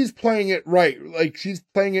think she's playing it right. Like, she's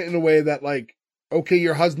playing it in a way that like, okay,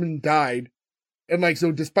 your husband died. And like,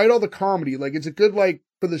 so despite all the comedy, like it's a good, like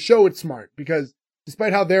for the show, it's smart because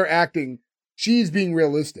despite how they're acting, she's being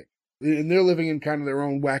realistic and they're living in kind of their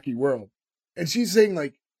own wacky world. And she's saying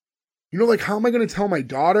like, like, how am I going to tell my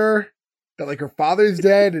daughter that like her father's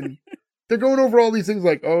dead? And they're going over all these things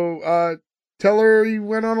like, tell her he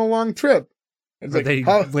went on a long trip. It's Or like, they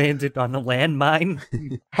landed on a landmine.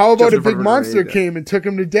 how about Just a in front big of her monster grave. came and took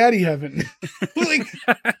him to daddy heaven? Like,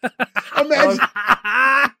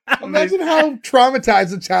 imagine how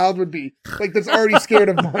traumatized a child would be. Like, that's already scared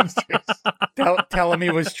of monsters. Tell him he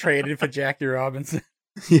was traded for Jackie Robinson.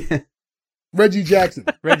 Yeah. Reggie Jackson.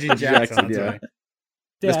 Reggie Jackson. Jackson, That's yeah. right.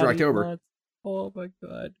 Mr. Daddy October. wants- Oh my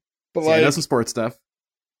god. But So, yeah, I know like, some sports stuff.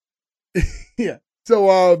 yeah.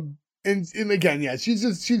 So, and again, yeah,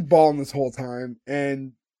 she's balling this whole time.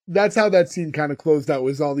 And that's how that scene kind of closed out,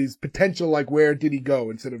 was all these potential, like, where did he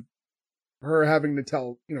go, instead of her having to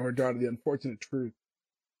tell, her daughter the unfortunate truth.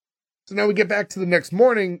 So now we get back to the next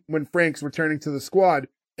morning when Frank's returning to the squad,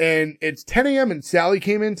 and it's 10 a.m. and Sally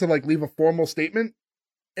came in to like leave a formal statement.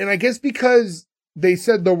 And I guess because they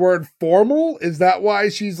said the word formal, is that why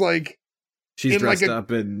she's like, She's in, like, dressed a-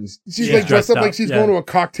 up and she's Yeah. like dressed up Dressed like up, she's yeah. going to a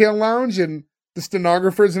cocktail lounge and the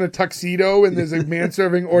stenographer's in a tuxedo and there's a man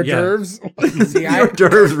serving hors Yeah. d'oeuvres. See, your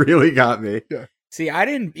nerves really got me. I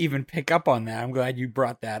didn't even pick up on that. I'm glad you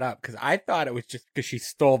brought that up because I thought it was just because she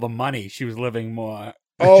stole the money. She was living more.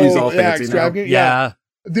 Oh, She's all yeah, fancy now. extravagant. Yeah. Yeah.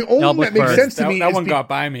 The only Albert thing that makes Burns. sense to That, me that is one got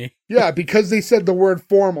by me. yeah, because they said the word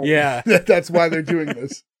formal. Yeah. That's why they're doing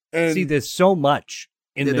this. And See, there's so much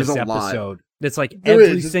in Yeah, this there's a lot. episode. It's like There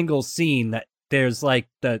every is. single scene that there's like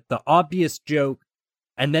the obvious joke,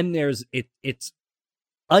 and then there's it's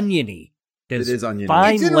oniony. There's It is oniony.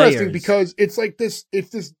 fine it's interesting layers. because it's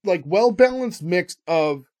this like well-balanced mix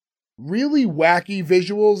of really wacky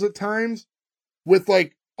visuals at times with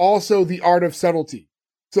like also the art of subtlety.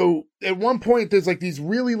 So at one point there's like these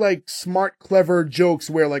really like smart, clever jokes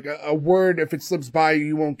where like a word, if it slips by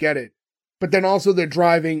you won't get it. But then also they're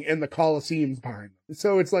driving and the Colosseum's behind them.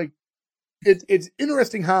 So it's like, it's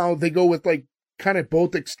interesting how they go with like kind of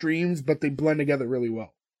both extremes, but they blend together really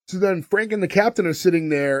well. So then Frank and the captain are sitting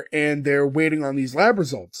there and they're waiting on these lab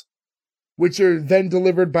results. which are then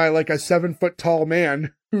delivered by like a 7-foot tall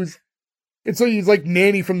man and so he's like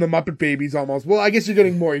Nanny from the Muppet Babies almost. Well, I guess you're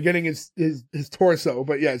getting more. You're getting his torso,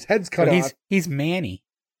 but yeah, his head's cut off. He's Manny.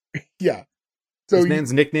 Yeah. So this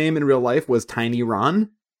man's nickname in real life was Tiny Ron,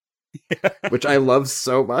 which I love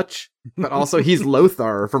so much. But also, he's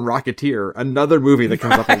Lothar from Rocketeer, another movie that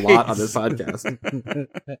comes up a lot on this podcast.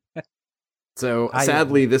 So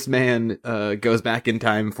sadly, this man goes back in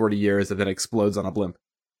time 40 years and then explodes on a blimp.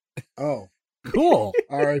 Oh, Cool.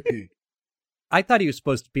 R.I.P. I thought he was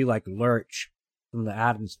supposed to be like Lurch from the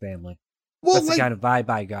Addams Family. Well, That's like, the kind of vibe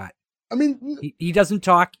I got. I mean, He doesn't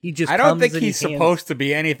talk. He just. I don't comes think and he's he hands- supposed to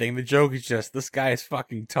be anything. The joke is just this guy is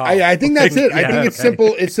fucking tall. I think that's it. I Yeah. think it's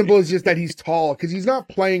simple. It's simple as just that he's tall because he's not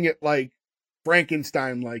playing it like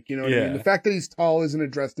Frankenstein, like, you know what I mean? Yeah. The fact that he's tall isn't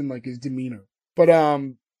addressed in like his demeanor. But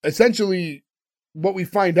essentially, what we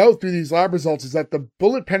find out through these lab results is that the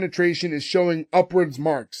bullet penetration is showing upwards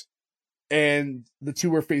marks, and the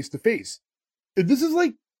two are face to face. This is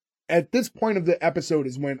like, at this point of the episode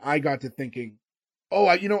is when I got to thinking, oh,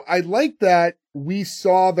 I like that we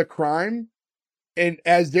saw the crime, and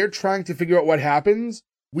as they're trying to figure out what happens,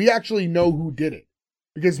 we actually know who did it.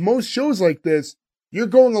 Because most shows like this, you're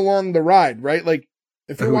going along the ride, right? Like,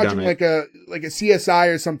 if you're watching like a CSI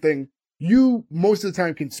or something, you most of the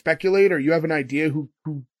time can speculate or you have an idea who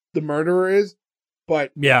the murderer is.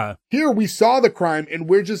 But Yeah. here we saw the crime and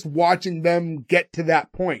we're just watching them get to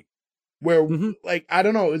that point where, like, I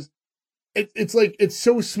don't know, it's like, it's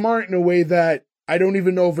so smart in a way that I don't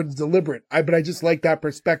even know if it's deliberate. But I just like that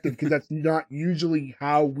perspective because that's not usually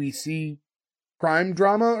how we see crime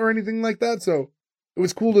drama or anything like that. So it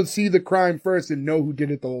was cool to see the crime first and know who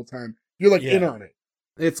did it the whole time. You're like in on it.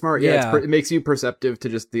 It's smart. Yeah. It makes you perceptive to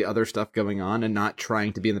just the other stuff going on and not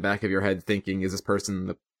trying to be in the back of your head thinking, is this person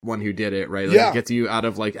the one who did it, right? Like, it gets you out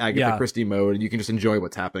of like Agatha Christie mode and you can just enjoy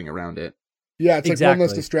what's happening around it. Yeah, it's like one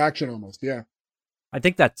less distraction almost. Yeah. I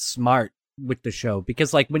think that's smart with the show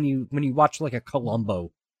because like when you watch like a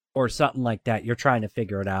Columbo or something like that, you're trying to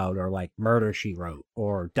figure it out, or like Murder, She Wrote,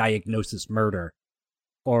 or Diagnosis Murder,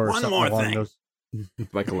 or One something more along thing. those.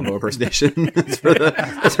 My Columbo impersonation. That's for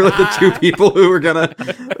like the two people who were gonna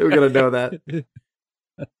know that.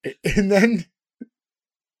 And then,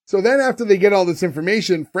 so then after they get all this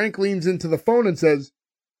information, Frank leans into the phone and says,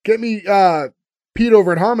 "Get me Pete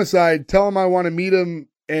over at Homicide. Tell him I want to meet him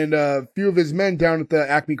and a few of his men down at the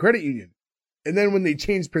Acme Credit Union." And then when they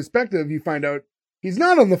change perspective, you find out he's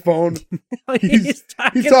not on the phone. He's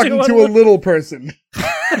talking to a little person.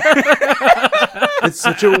 It's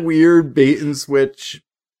such a weird bait and switch,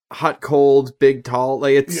 hot, cold, big, tall.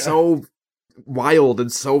 Like, it's so wild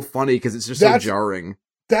and so funny because it's just so jarring.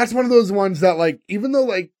 That's one of those ones that, like, even though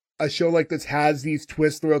like a show like this has these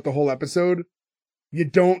twists throughout the whole episode, you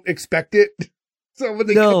don't expect it. So when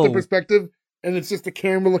they get the perspective and it's just the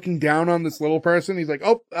camera looking down on this little person, he's like,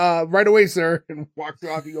 "Oh, right away, sir," and walks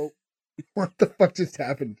off. You go, "What the fuck just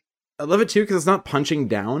happened?" I love it too because it's not punching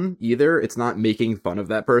down either. It's not making fun of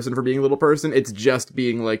that person for being a little person. It's just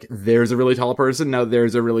being like, there's a really tall person, now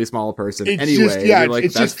there's a really small person. It's anyway, just, you're like,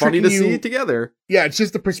 it's that's just funny to tricking you see together. Yeah, it's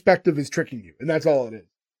just the perspective is tricking you, and that's all it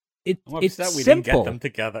is. I'm It's upset we simple. didn't get them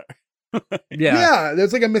together. Yeah,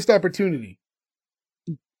 there's like a missed opportunity.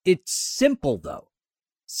 It's simple though.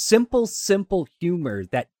 Simple humor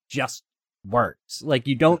that just works. Like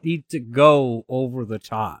you don't need to go over the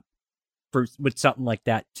top with something like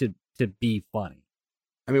that to be funny.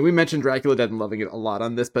 I mean, we mentioned Dracula Dead and loving it a lot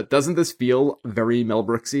on this, but doesn't this feel very Mel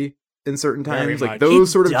Brooksy in certain Very times? Like much. those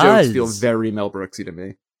It sort of does. jokes feel very Mel Brooksy to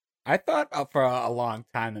me. I thought for a long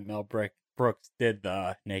time that Mel Brooks did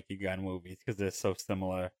the Naked Gun movies because they're so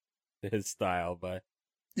similar to his style, but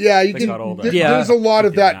Yeah, you They can. got older. There's a lot He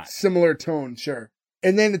of did that not. similar tone, sure.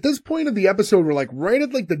 And then at this point of the episode, we're like right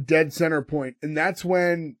at like the dead center point, and that's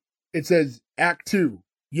when it says Act 2,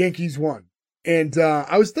 Yankees won. And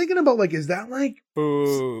I was thinking about like, is that like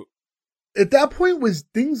boo. at that point was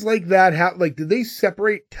things like that like did they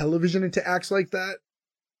separate television into acts like that?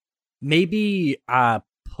 Maybe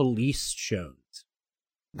police shows.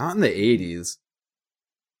 Not in the 80s.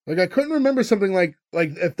 Like I couldn't remember something like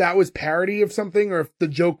if that was parody of something or if the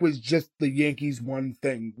joke was just the Yankees won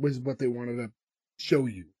thing was what they wanted to show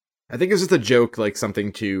you. I think it's just a joke, like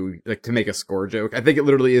something to make a score joke. I think it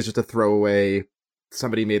literally is just a throwaway.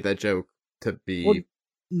 Somebody made that joke to be. Well,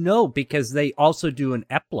 no, because they also do an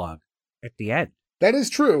epilogue at the end. That is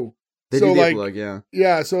true. They so do the like, epilogue, yeah.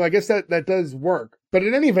 Yeah, so I guess that does work. But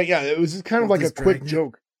in any event, yeah, it was just kind of Well, like a does quick Dragnet-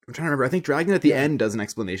 joke. I'm trying to remember. I think Dragnet at the end does an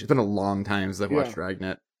explanation. It's been a long time since I've watched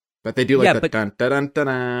Dragnet. But they do like the dun dun dun dun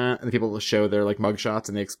dun, and the people will show their like mugshots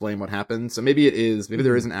and they explain what happened. So maybe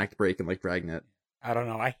there is an act break in like Dragnet. I don't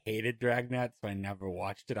know. I hated Dragnet, so I never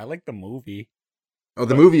watched it. I like the movie. Oh,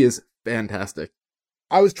 the movie is fantastic.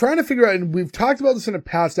 I was trying to figure out, and we've talked about this in a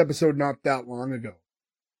past episode not that long ago,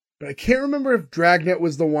 but I can't remember if Dragnet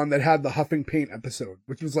was the one that had the huffing paint episode,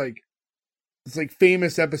 which was like, it's like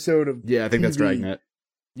famous episode of Yeah, I think that's TV. Dragnet.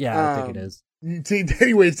 Yeah, I think it is.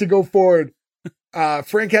 Anyways, to go forward,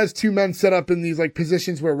 Frank has two men set up in these like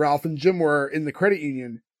positions where Ralph and Jim were in the credit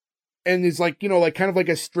union. And there's like, like kind of like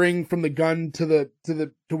a string from the gun to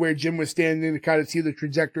where Jim was standing to kind of see the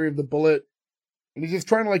trajectory of the bullet. And he's just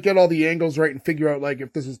trying to like get all the angles right and figure out like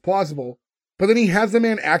if this is plausible. But then he has the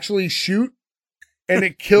man actually shoot and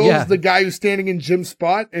it kills the guy who's standing in Jim's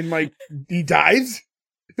spot and like he dies.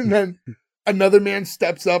 And then another man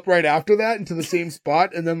steps up right after that into the same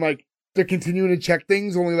spot. And then like they're continuing to check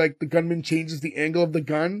things. Only like the gunman changes the angle of the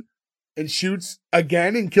gun and shoots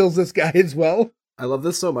again and kills this guy as well. I love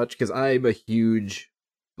this so much because I'm a huge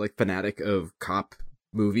like fanatic of cop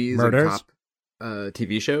movies Murders? and cop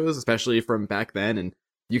TV shows, especially from back then. And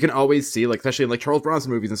you can always see, like, especially in like Charles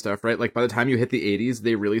Bronson movies and stuff, right? Like by the time you hit the 80s,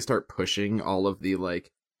 they really start pushing all of the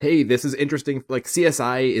like, hey, this is interesting. Like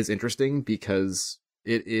CSI is interesting because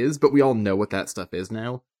it is, but we all know what that stuff is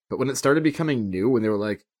now. But when it started becoming new, when they were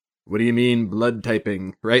like, what do you mean blood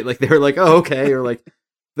typing, right? Like they were like, oh, okay. Or like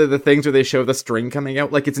the things where they show the string coming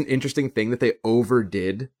out. Like it's an interesting thing that they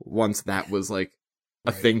overdid once that was like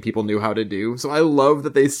a thing people knew how to do. So I love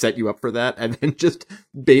that they set you up for that and then just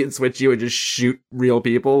bait and switch you and just shoot real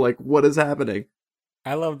people. Like, what is happening?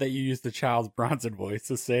 I love that you used the Charles Bronson voice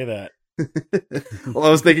to say that. Well, I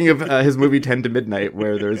was thinking of his movie 10 to Midnight,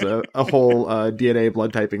 where there's a whole DNA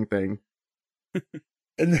blood typing thing.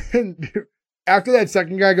 And then after that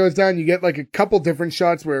second guy goes down, you get like a couple different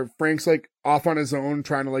shots where Frank's like off on his own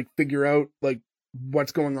trying to like figure out like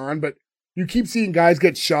what's going on. But you keep seeing guys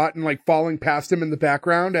get shot and like falling past him in the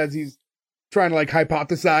background as he's trying to like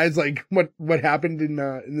hypothesize like what happened in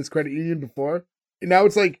this credit union before. And now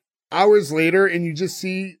it's like hours later and you just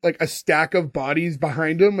see like a stack of bodies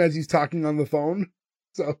behind him as he's talking on the phone.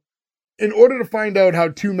 So in order to find out how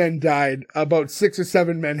two men died, about 6 or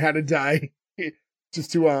 7 men had to die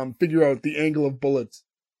just to figure out the angle of bullets.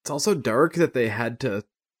 It's also dark that they had to,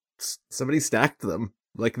 somebody stacked them.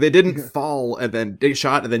 Like they didn't fall and then get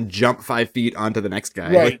shot and then jump 5 feet onto the next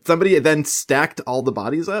guy. Right. Like somebody then stacked all the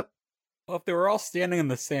bodies up. Well, if they were all standing in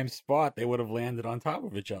the same spot, they would have landed on top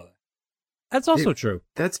of each other. That's also true.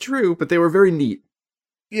 That's true, but they were very neat.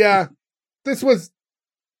 Yeah, this was,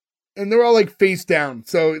 and they're all like face down.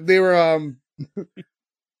 So they were,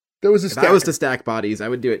 there was a If stack. I was to stack bodies, I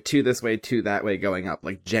would do it 2 this way, 2 that way going up,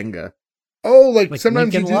 like Jenga. Oh, like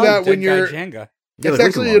sometimes Lincoln you do Log, that when Dead guy you're, Jenga. Yeah, it's like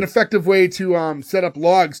actually Lincoln an logs. effective way to set up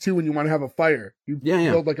logs too when you want to have a fire. You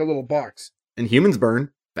Yeah. build like a little box. And humans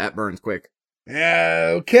burn. Fat burns quick. Yeah,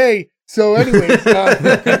 okay. So anyways,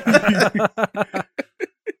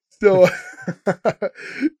 so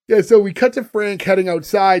yeah, so we cut to Frank heading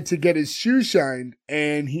outside to get his shoes shined,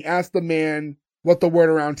 and he asked the man what the word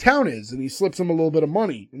around town is, and he slips him a little bit of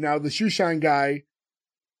money. And now the shoe shine guy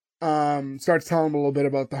starts telling him a little bit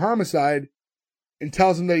about the homicide and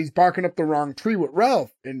tells him that he's barking up the wrong tree with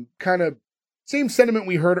Ralph, and kind of same sentiment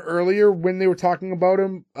we heard earlier when they were talking about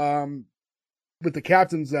him with the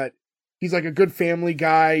captains, that he's like a good family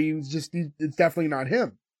guy. It's definitely not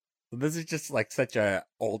him. So this is just like such a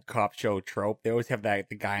old cop show trope. They always have the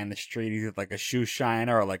guy in the street, either like a shoe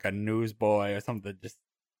shiner or like a newsboy or something.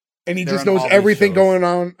 And he They're just on knows all these everything shows. going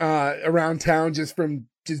on around town just from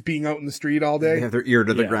just being out in the street all They day. have their ear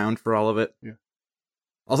to the Yeah. ground for all of it. Yeah.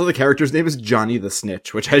 Also, the character's name is Johnny the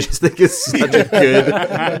Snitch, which I just think is such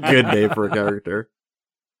a good name for a character.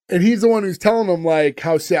 And he's the one who's telling him like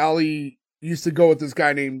how Sally used to go with this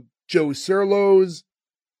guy named Joe Serlos,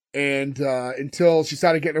 and until she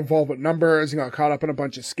started getting involved with numbers and got caught up in a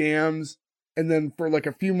bunch of scams. And then for like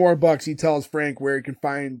a few more bucks, he tells Frank where he can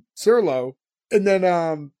find Serlo. And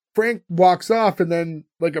then Frank walks off, and then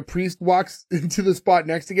like a priest walks into the spot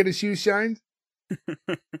next to get his shoes shined.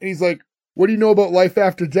 And he's like, what do you know about life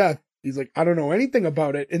after death? He's like, I don't know anything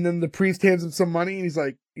about it. And then the priest hands him some money, and he's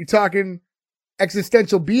like, you talking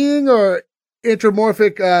existential being or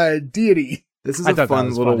anthropomorphic deity? This is I a thought that fun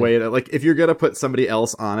was little funny. way to, like, if you're gonna put somebody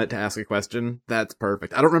else on it to ask a question, that's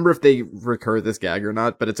perfect. I don't remember if they recur this gag or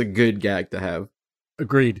not, but it's a good gag to have.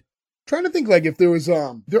 Agreed. Trying to think like if there was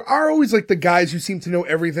there are always like the guys who seem to know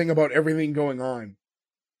everything about everything going on.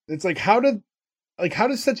 It's like how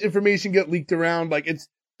does such information get leaked around? Like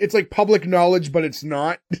it's like public knowledge, but it's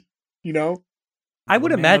not, you know? I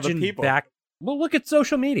would The man of the imagine people. well, look at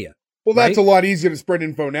social media. Well, that's Right? a lot easier to spread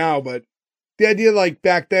info now, but the idea like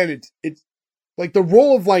back then it's like the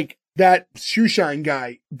role of like that shoe shine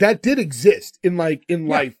guy, that did exist in life,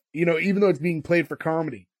 you know, even though it's being played for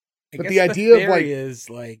comedy. But the idea of like is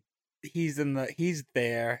like he's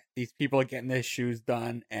there, these people are getting their shoes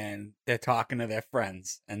done and they're talking to their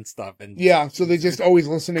friends and stuff, and yeah, so they just always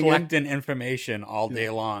listening collecting information all day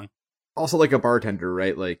long. Also, like a bartender,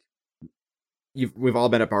 right? Like we've all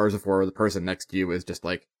been at bars before where the person next to you is just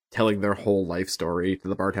like telling their whole life story to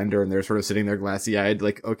the bartender, and they're sort of sitting there glassy eyed,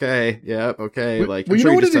 like, okay, yeah, okay, like I'm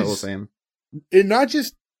sure you just tell the same. And not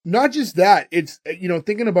just that, it's, you know,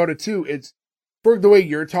 thinking about it too, it's for the way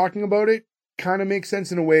you're talking about it kind of makes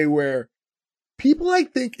sense in a way where people, I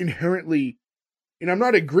think, inherently, and I'm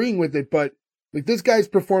not agreeing with it, but like this guy's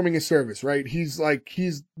performing a service, right? He's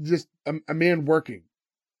just a man working.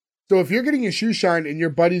 So if you're getting your shoe shined and your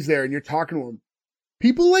buddy's there and you're talking to him,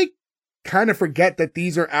 people like kind of forget that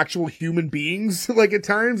these are actual human beings, like at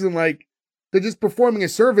times, and like they're just performing a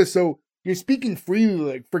service. So you're speaking freely,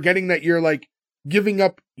 like forgetting that you're like giving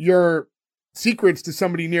up your secrets to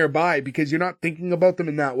somebody nearby because you're not thinking about them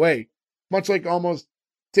in that way. Much like almost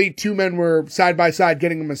say two men were side by side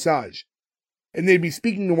getting a massage and they'd be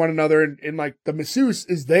speaking to one another, and like the masseuse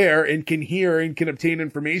is there and can hear and can obtain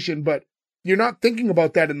information, but you're not thinking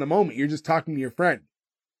about that in the moment. You're just talking to your friend.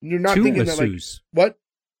 You're not thinking that like, what?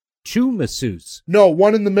 Two masseuse. No,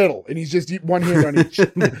 one in the middle, and he's just one hand on each.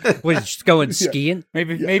 Was just going skiing?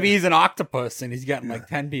 Maybe he's an octopus and he's getting like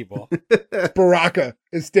 10 people. Baraka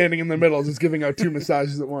is standing in the middle, just giving out two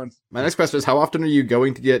massages at once. My next question is, how often are you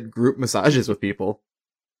going to get group massages with people?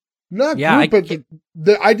 Not group, but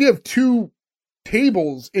the idea of two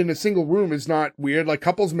tables in a single room is not weird. Like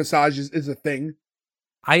couples massages is a thing.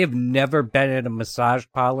 I have never been at a massage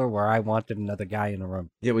parlor where I wanted another guy in a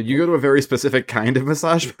room. Yeah, well, you go to a very specific kind of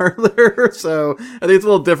massage parlor, so I think it's a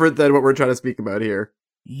little different than what we're trying to speak about here.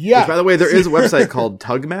 Yeah. Which, by the way, there is a website called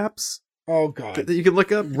Tug Maps. Oh, God. That you can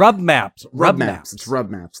look up. Rub Maps. Rub Maps. It's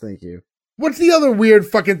Rub Maps, thank you. What's the other weird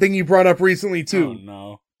fucking thing you brought up recently, too? Oh,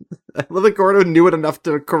 no. I love that Gordo knew it enough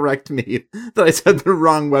to correct me that I said the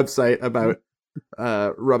wrong website about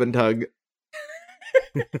Rub and Tug.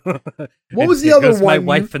 What was the other one? My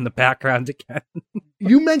wife in the background again.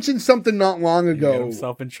 You mentioned something not long ago. He got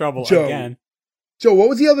himself in trouble Joe. Again. Joe, what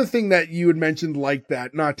was the other thing that you had mentioned like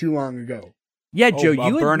that not too long ago? Yeah, Joe, you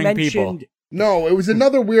had burning mentioned... people. No, it was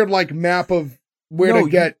another weird like map of where to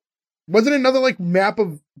get. Wasn't it another like map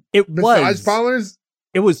of massage parlors?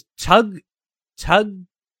 It was Tug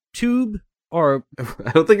Tube. Or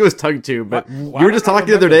I don't think it was TugTube, but you were just talking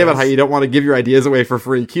the other day about how you don't want to give your ideas away for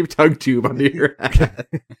free. Keep TugTube under your hat.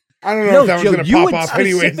 I don't know if that was going to pop off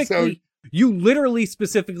anyway. So you literally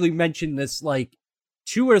specifically mentioned this like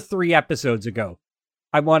 2 or 3 episodes ago.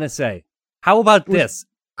 I want to say, how about this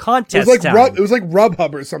contest? It was like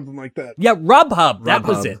RubHub or something like that. Yeah, RubHub. That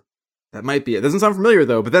was it. That might be it. Doesn't sound familiar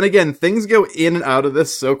though. But then again, things go in and out of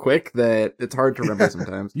this so quick that it's hard to remember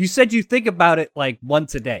sometimes. You said you think about it like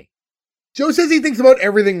once a day. Joe says he thinks about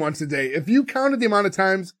everything once a day. If you counted the amount of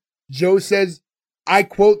times Joe says, I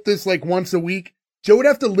quote this like once a week, Joe would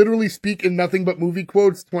have to literally speak in nothing but movie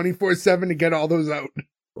quotes 24/7 to get all those out.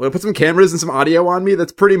 Well, put some cameras and some audio on me.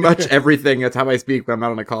 That's pretty much everything. That's how I speak when I'm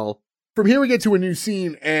not on a call. From here, we get to a new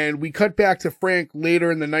scene, and we cut back to Frank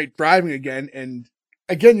later in the night driving again. And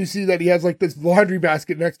again, you see that he has like this laundry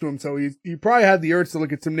basket next to him. So he probably had the urge to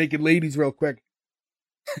look at some naked ladies real quick.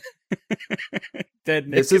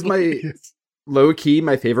 This is my low key.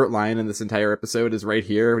 My favorite line in this entire episode is right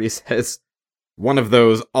here when he says, "One of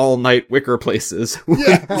those all night wicker places."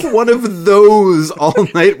 Yeah. One of those all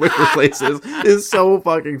night wicker places is so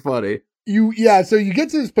fucking funny. So you get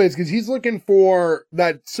to this place because he's looking for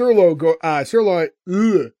that Serlo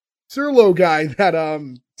guy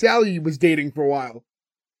that Sally was dating for a while,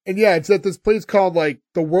 and yeah, it's at this place called like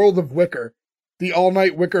the World of Wicker. The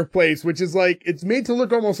all-night wicker place, which is like, it's made to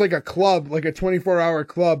look almost like a club, like a 24-hour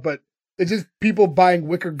club, but it's just people buying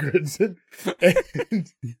wicker goods.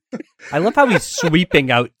 And I love how he's sweeping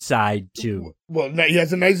outside, too. Well, he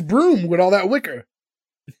has a nice broom with all that wicker.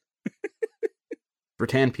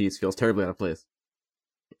 Rattan piece feels terribly out of place.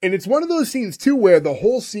 And it's one of those scenes, too, where the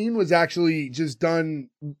whole scene was actually just done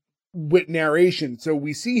with narration. So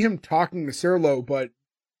we see him talking to Serlo, but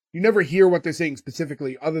you never hear what they're saying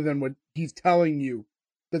specifically other than what he's telling you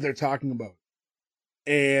that they're talking about.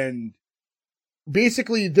 And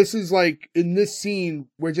basically, this is like, in this scene,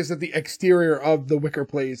 we're just at the exterior of the wicker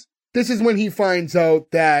place. This is when he finds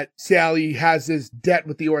out that Sally has this debt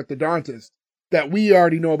with the orthodontist that we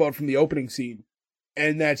already know about from the opening scene.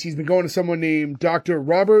 And that she's been going to someone named Dr.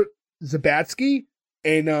 Robert Zabatsky.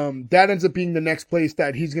 And that ends up being the next place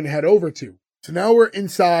that he's going to head over to. So now we're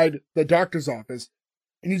inside the doctor's office.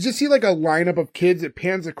 and you just see like a lineup of kids. It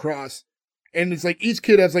pans across, and it's like each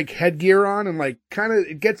kid has like headgear on, and like kind of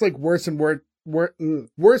it gets like worse and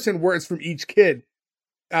worse from each kid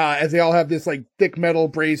as they all have this like thick metal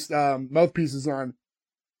braced mouthpieces on.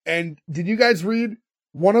 And did you guys read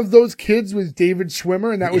one of those kids was David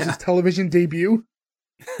Schwimmer, and that was his television debut?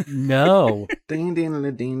 No. Ding, ding,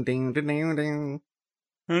 ding, ding, ding, ding, ding.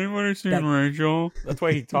 Anybody seen Rachel? That's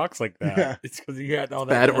why he talks like that. Yeah. It's because he had all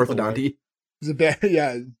that Bad dental orthodonty.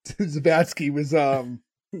 Zabatsky was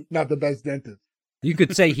not the best dentist. You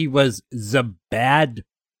could say he was Zabadsky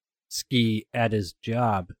at his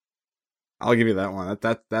job. I'll give you that one.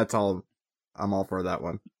 That's all. I'm all for that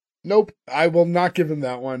one. Nope, I will not give him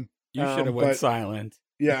that one. You should have went silent.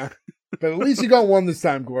 Yeah, but at least you got one this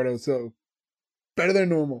time, Gordo. So better than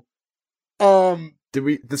normal.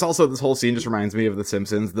 This whole scene just reminds me of The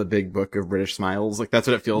Simpsons, the big book of British smiles. Like that's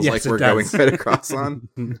what it feels Yes, like it we're does. going right across on.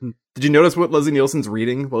 Did you notice what Leslie Nielsen's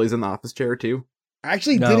reading while he's in the office chair too? I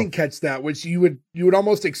actually No. didn't catch that, which you would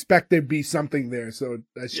almost expect there'd be something there. So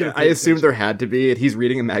I should. Yeah, I assumed there had to be. He's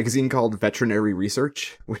reading a magazine called Veterinary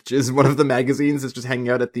Research, which is one of the magazines that's just hanging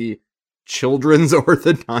out at the children's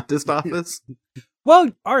orthodontist office.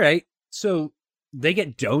 Well, all right. So they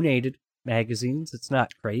get donated magazines. It's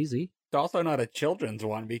not crazy. It's also not a children's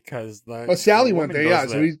one because the. Oh, Sally the went woman there. Yeah,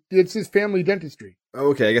 goes so it's his family dentistry.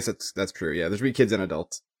 Okay, I guess that's true. Yeah, there's gonna be kids and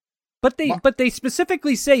adults. But they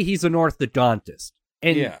specifically say he's an orthodontist.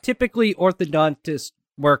 And Yeah. typically orthodontists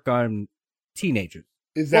work on teenagers.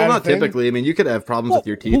 Is that Well, a not thing? typically. I mean, you could have problems Well, with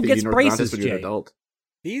your teeth who and gets you an braces, orthodontist when you're an Jay? adult.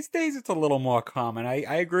 These days, it's a little more common.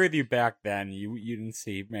 I agree with you. Back then, you didn't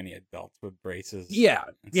see many adults with braces. Yeah.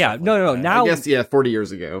 and Yeah. stuff No. like that. Now, I guess 40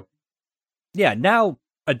 years ago. yeah. Now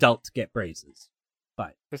adults get braces.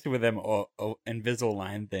 Especially with them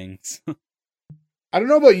Invisalign things. I don't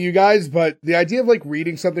know about you guys, but the idea of like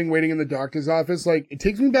reading something waiting in the doctor's office, like it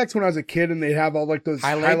takes me back to when I was a kid and they have all like those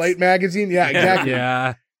Highlights? highlight magazine. Yeah, exactly.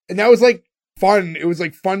 Yeah. And that was like fun. It was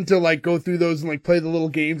like fun to like go through those and like play the little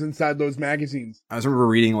games inside those magazines. I just remember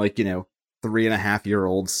reading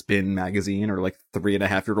 3.5-year-old Spin magazine or like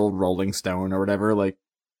 3.5-year-old Rolling Stone or whatever. Like,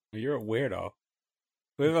 You're a weirdo.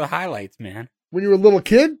 What are the highlights, man? When you were a little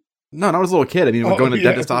kid? no, not as a little kid. I mean, Oh, going to yeah.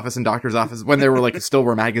 dentist office and doctor's office when there were like still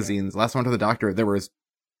were magazines. Last one to the doctor, there was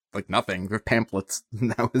like nothing. There were pamphlets.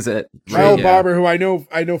 And that was it. My old Yeah. barber, who I know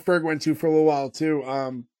Ferg went to for a little while too.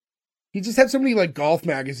 He just had so many like golf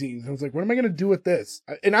magazines. I was like, what am I gonna do with this?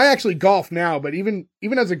 And I actually golf now, but even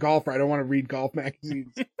as a golfer, I don't want to read golf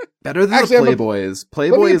magazines. Better than Actually, the Playboys.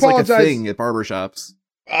 Playboy is like a apologize. thing at barbershops.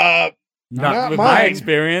 Not Not With mine. my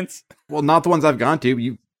experience. Well, not the ones I've gone to.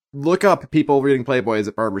 You look up people reading Playboys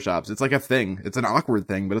at barbershops. It's like a thing. It's an awkward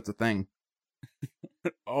thing, but it's a thing.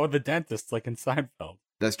 Oh, the dentist, like in Seinfeld.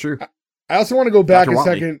 That's true. I also want to go back Dr. a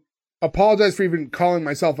Watley. second. Apologize for even calling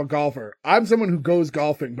myself a golfer. I'm someone who goes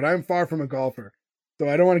golfing, but I'm far from a golfer. So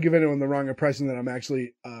I don't want to give anyone the wrong impression that I'm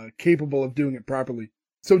actually capable of doing it properly.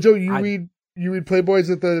 So Joe, you read Playboys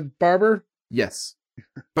at the barber? Yes.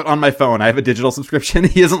 But on my phone, I have a digital subscription.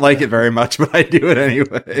 He doesn't like it very much, but I do it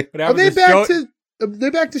anyway. What Are happens they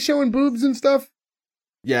is back to showing boobs and stuff?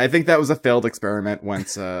 Yeah, I think that was a failed experiment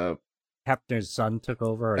once, Hefner's son took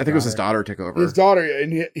over. or I think it was his daughter. daughter took over. His daughter,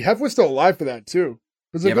 and Hef was still alive for that too.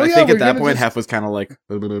 It was Yeah, like, but oh, I think we're at that gonna point, just- Hef was kind of like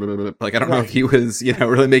I don't know Right. if he was,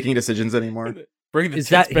 really making decisions anymore. Bring the Is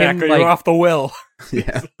tits that back him, or like- you're off the will.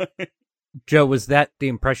 Yeah. Joe, was that the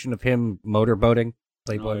impression of him motorboating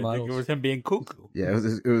Playboy I think models? it was him being cuckoo. Yeah,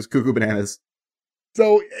 it was cuckoo bananas.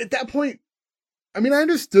 So at that point, I mean, I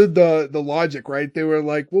understood the logic, right? They were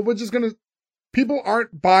like, well, we're just gonna. People are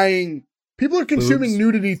consuming Boobs.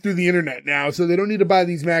 nudity through the internet now, so they don't need to buy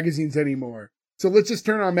these magazines anymore. So let's just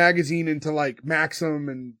turn our magazine into like Maxim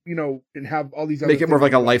and and have all these other Make it more of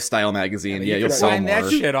things. like a lifestyle magazine. Yeah, you you'll can sell find more. that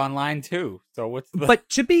shit online too. So what's the? But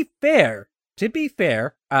to be fair,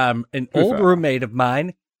 an old fair? roommate of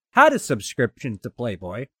mine had a subscription to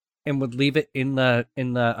Playboy and would leave it in the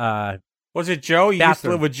Was it Joe? You used to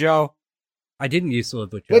bathroom. live with Joe. I didn't used to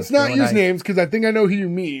live with Joe. Let's not Joe and use I- names because I think I know who you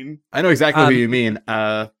mean. I know exactly who Um, you mean.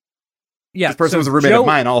 Yeah, This person so was a roommate Joe- of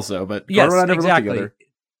mine also, but Yes, Gordo and I never lived exactly. together.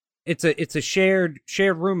 It's a shared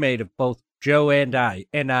roommate of both Joe and I,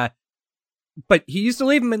 and but he used to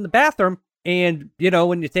leave him in the bathroom, and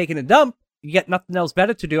when you're taking a dump, you get nothing else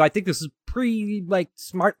better to do. I think this is pre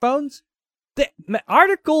smartphones. The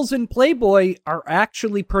articles in Playboy are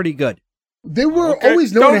actually pretty good. They were Okay,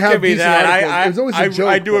 always known don't to have give me decent that. articles. It was always a joke.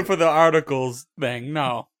 I do it but- for the articles thing.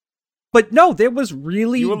 No, But no, there was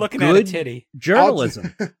really you were looking at a good titty.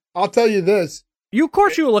 journalism. I'll tell you this. Of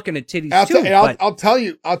course, you were looking at titties I'll, too. tell- but I'll tell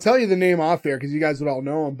you the name off air because you guys would all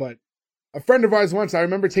know him. But A friend of ours once, I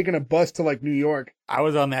remember taking a bus to like New York. I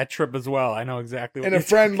was on that trip as well. I know exactly what And you're a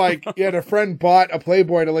friend talking like, a friend bought a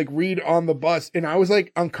Playboy to like read on the bus. And I was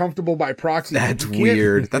like uncomfortable by proxy. That's You can't-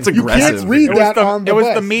 weird. That's You aggressive. can't read It was that the, on the it was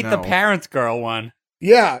bus. the Meet the No. Parents girl one.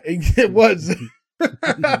 Yeah, it was.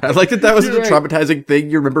 I like that was You're such a right. traumatizing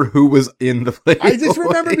thing. You remember who was in the Playboy. I just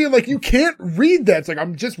remember being like, you can't read that. It's like,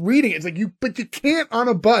 I'm just reading it. It's like, but you can't on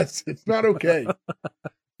a bus. It's not okay.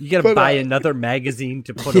 You gotta But, buy another magazine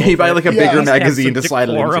to put You over buy it. like a Yeah. bigger Just have magazine some to slide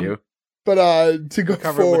it decorum. into. But to go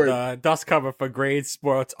Cover forward. with the dust cover for Grade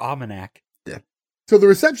Sports Almanac. So the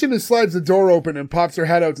receptionist slides the door open and pops her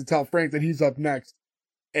head out to tell Frank that he's up next.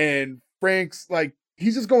 And Frank's like,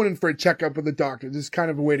 he's just going in for a checkup with the doctor. This is kind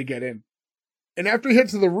of a way to get in. And after he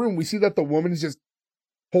hits the room, we see that the woman's just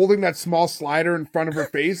holding that small slider in front of her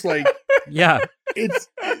face. Like, Yeah, it's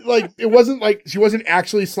like, it wasn't like, she wasn't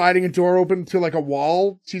actually sliding a door open to like a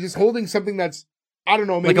wall. She's just holding something that's, I don't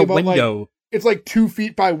know, like maybe a about window. it's like 2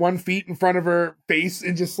 feet by 1 feet in front of her face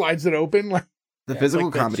and just slides it open. Like, The Yeah, physical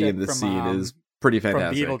like that comedy shit in this from, scene is pretty From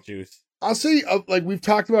fantastic. Beetlejuice. I'll say, like we've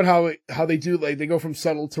talked about how they do, like they go from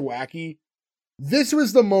subtle to wacky. This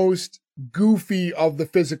was the most goofy of the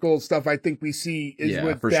physical stuff I think we see is Yeah,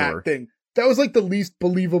 with for that sure. thing. That was like the least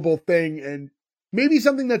believable thing, and maybe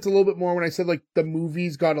something that's a little bit more when I said like the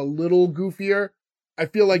movies got a little goofier. I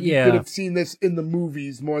feel like you Yeah. could have seen this in the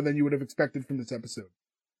movies more than you would have expected from this episode.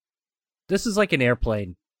 This is like an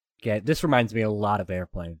Airplane. Okay, this reminds me a lot of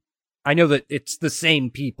Airplane. I know that it's the same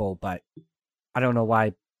people, but I don't know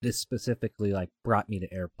why this specifically like brought me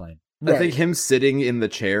to Airplane. I think him sitting in the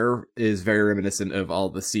chair is very reminiscent of all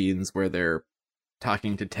the scenes where they're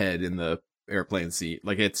talking to Ted in the airplane seat.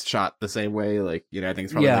 Like it's shot the same way. Like, you know, I think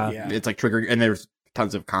it's probably like, Yeah. it's like triggering, and there's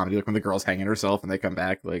tons of comedy. Like when the girl's hanging herself and they come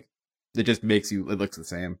back, like it just makes you, it looks the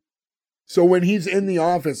same. So when he's in the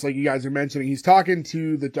office, like you guys are mentioning, he's talking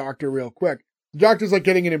to the doctor real quick. The doctor's like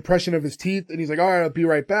getting an impression of his teeth, and he's like, all right, I'll be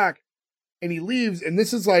right back. And he leaves, and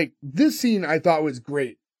this is like, this scene I thought was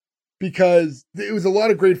great because it was a lot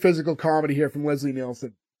of great physical comedy here from Leslie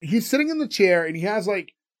Nielsen. He's sitting in the chair, and he has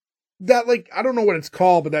like, that like, I don't know what it's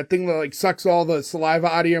called, but that thing that like sucks all the saliva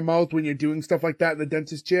out of your mouth when you're doing stuff like that in the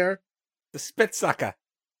dentist chair. The spit sucker.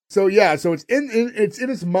 So yeah, so it's it's in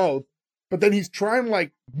his mouth, but then he's trying to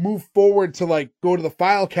like move forward to like go to the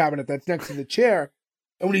file cabinet that's next to the chair.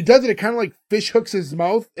 And when he does it, it kind of like fish hooks his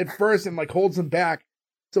mouth at first and like holds him back.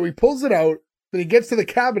 So he pulls it out, then he gets to the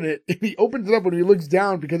cabinet and he opens it up. When he looks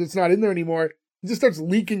down because it's not in there anymore, he just starts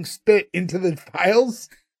leaking spit into the files.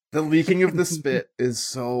 The leaking of the spit is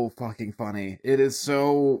so fucking funny. It is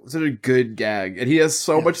such a good gag. And he has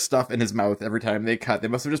so much stuff in his mouth every time they cut. They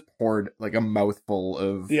must have just poured like a mouthful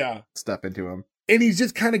of Yeah. stuff into him. And he's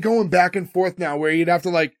just kind of going back and forth now where he'd have to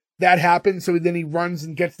like, that happens. So then he runs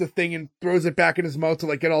and gets the thing and throws it back in his mouth to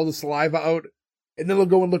like get all the saliva out. And then he'll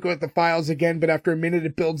go and look at the files again. But after a minute,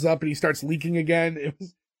 it builds up and he starts leaking again.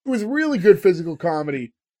 It was really good physical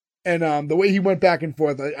comedy. And the way he went back and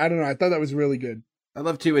forth, I don't know. I thought that was really good. I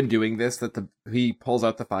love too in doing this that he pulls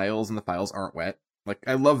out the files and the files aren't wet. Like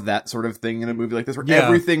I love that sort of thing in a movie like this where Yeah.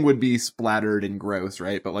 everything would be splattered and gross,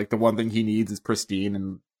 right? But like the one thing he needs is pristine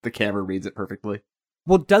and the camera reads it perfectly.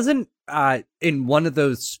 Well, doesn't in one of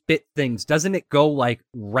those spit things, doesn't it go like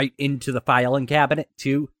right into the filing cabinet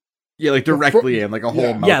too? Yeah, like directly in, like a whole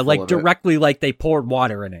Yeah. mouthful Yeah, like of it. directly, like they poured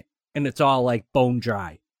water in it, and it's all like bone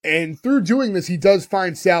dry. And through doing this, he does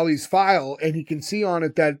find Sally's file and he can see on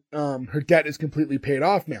it that her debt is completely paid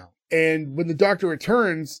off now. And when the doctor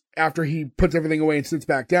returns, after he puts everything away and sits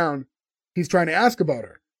back down, he's trying to ask about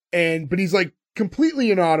her. But he's like completely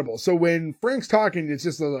inaudible. So when Frank's talking, it's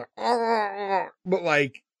just like, but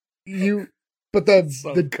like but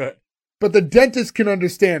So the good. but the dentist can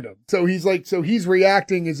understand him. So he's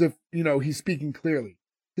reacting as if, he's speaking clearly.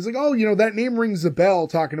 He's like, oh, that name rings a bell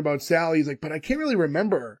talking about Sally. He's like, but I can't really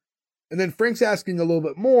remember her. And then Frank's asking a little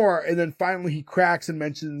bit more. And then finally he cracks and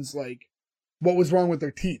mentions like what was wrong with her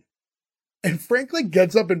teeth. And Frank like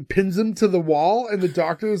gets up and pins him to the wall. And the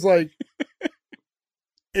doctor is like,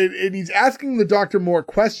 and he's asking the doctor more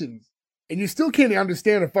questions. And you still can't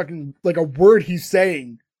understand a fucking like a word he's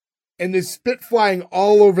saying. And there's spit flying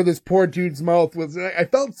all over this poor dude's mouth. I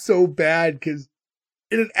felt so bad because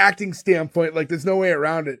in an acting standpoint, like there's no way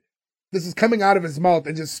around it. This is coming out of his mouth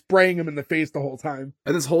and just spraying him in the face the whole time.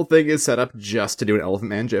 And this whole thing is set up just to do an Elephant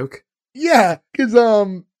Man joke. Yeah, because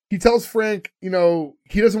he tells Frank, he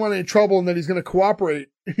doesn't want any trouble and that he's going to cooperate.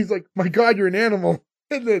 He's like, my God, you're an animal.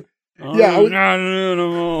 And then, yeah, I'm not an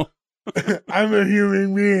animal. I'm a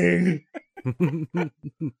human being.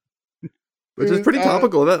 Which is pretty Uh,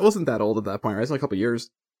 topical. That wasn't that old at that point, right? It's only a couple years.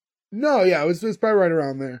 No, yeah, it was probably right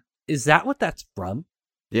around there. Is that what that's from?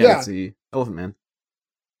 Yeah, Yeah. let's see. Elephant Man.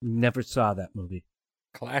 Never saw that movie.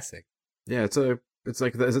 Classic. Yeah, it's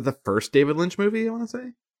like is it the first David Lynch movie? I want to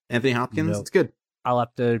say Anthony Hopkins. No. It's good. I'll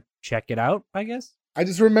have to check it out, I guess. I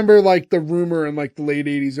just remember like the rumor in like the late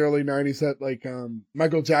 80s, early 90s that like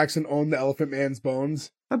Michael Jackson owned the Elephant Man's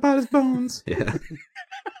bones. I bought his bones. Yeah.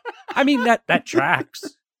 I mean, that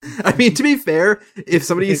tracks. I mean, to be fair, if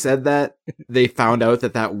somebody said that they found out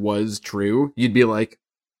that was true, you'd be like,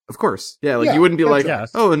 of course. Yeah, like Yeah, you wouldn't be like,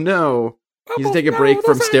 yes. oh no. You just take a break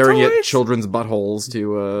from staring at children's buttholes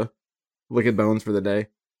to look at bones for the day.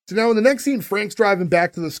 So now in the next scene, Frank's driving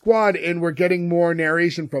back to the squad and we're getting more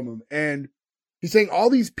narration from him. And he's saying all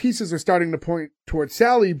these pieces are starting to point towards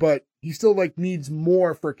Sally, but he still like needs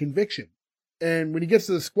more for conviction. And when he gets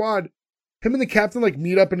to the squad, him and the captain like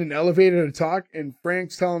meet up in an elevator to talk, and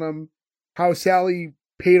Frank's telling him how Sally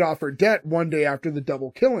paid off her debt one day after the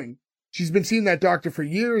double killing. She's been seeing that doctor for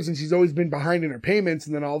years and she's always been behind in her payments,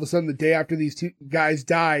 and then all of a sudden the day after these two guys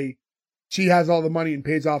die, she has all the money and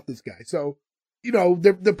pays off this guy. So, you know,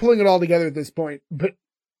 they're pulling it all together at this point. But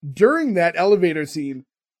during that elevator scene,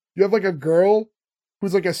 you have like a girl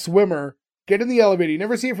who's like a swimmer get in the elevator. You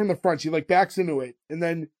never see it from the front. She like backs into it, and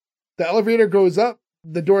then the elevator goes up.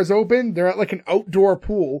 The doors open. They're at like an outdoor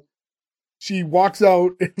pool. She walks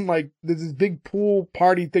out and like there's this big pool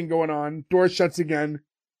party thing going on. Door shuts again.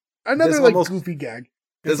 Another like goofy gag.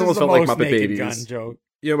 This almost felt like Muppet Naked Babies. Gun joke.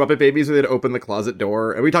 You know, Muppet Babies where they'd open the closet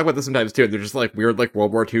door, and we talk about this sometimes too, and they're just like weird like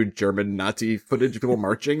World War II German Nazi footage of people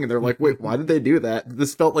marching, and they're like, wait, why did they do that?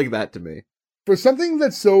 This felt like that to me. For something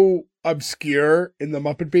that's so obscure in the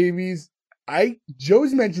Muppet Babies,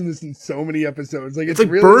 Joe's mentioned this in so many episodes. Like It's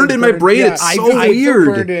like really burned in my brain. Yeah, It's so weird. It's so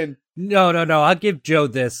burned in. No. I'll give Joe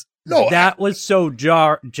this. No, that was so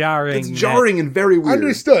jarring. It's jarring and very weird.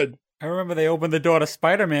 Understood. I remember they opened the door to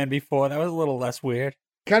Spider-Man before. That was a little less weird.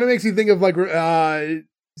 Kind of makes me think of like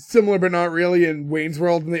similar but not really in Wayne's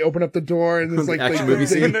World when they open up the door and it's like Action the movie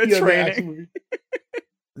scene. the Training. action movie.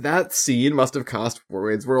 That scene must have cost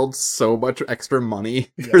Wayne's World so much extra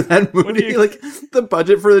money for that movie. Like the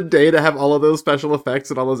budget for the day to have all of those special effects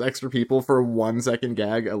and all those extra people for 1 second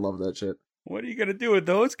gag. I love that shit. What are you gonna do with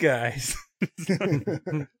those guys?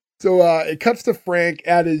 So it cuts to Frank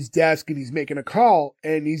at his desk and he's making a call,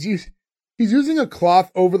 and he's using a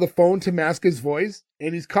cloth over the phone to mask his voice,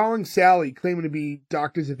 and he's calling Sally, claiming to be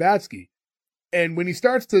Dr. Zavatsky. And when he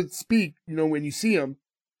starts to speak, you know, when you see him,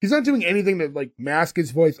 he's not doing anything to like mask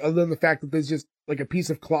his voice other than the fact that there's just like a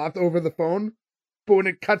piece of cloth over the phone. But when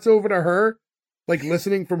it cuts over to her, like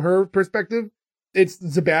listening from her perspective, it's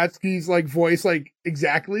Zavatsky's like voice, like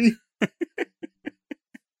exactly.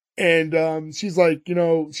 And she's like, you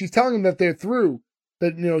know, she's telling him that they're through,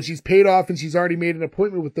 that, you know, she's paid off and she's already made an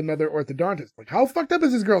appointment with another orthodontist. Like, how fucked up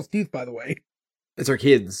is this girl's teeth, by the way? It's her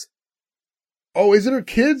kids. Oh, is it her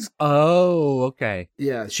kids? Oh, okay.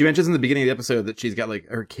 Yeah, she mentions in the beginning of the episode that she's got like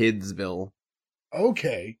her kids' bill.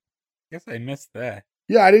 Okay. Guess I missed that.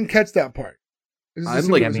 Yeah, I didn't catch that part. I'm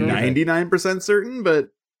like 99% certain, but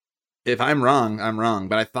if I'm wrong, I'm wrong.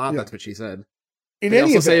 But I thought that's what she said. They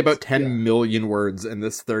also say about 10 million words in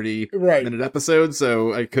this 30-minute episode,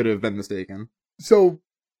 so I could have been mistaken. So,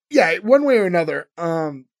 yeah, one way or another,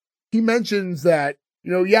 he mentions that,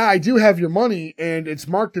 you know, yeah, I do have your money, and it's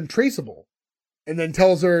marked and traceable. And then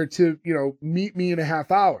tells her to, you know, meet me in a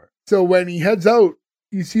half hour. So when he heads out,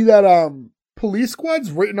 you see that police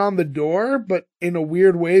squad's written on the door, but in a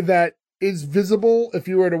weird way that is visible if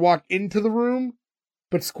you were to walk into the room,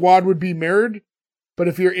 but squad would be mirrored. But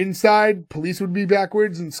if you're inside, police would be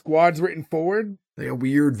backwards and squad's written forward. Like a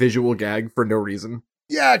weird visual gag for no reason.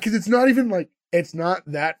 Yeah, because it's not even like, it's not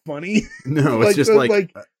that funny. No, like, it's just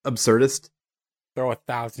like absurdist. Throw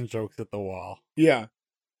 1,000 jokes at the wall. Yeah.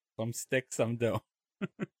 Some stick, some don't.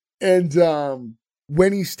 And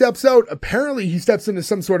when he steps out, apparently he steps into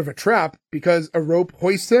some sort of a trap because a rope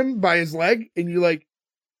hoists him by his leg, and you like,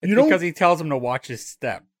 it's because he tells him to watch his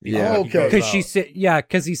step. Yeah. Oh, okay.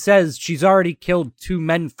 Because he says she's already killed 2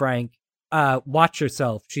 men, Frank. Watch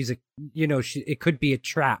yourself. It could be a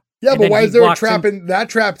trap. Yeah, And but then why he is there a walks trap? in- And that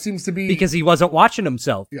trap seems to be Because he wasn't watching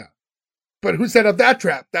himself. Yeah. But who set up that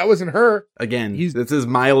trap? That wasn't her. Again, this is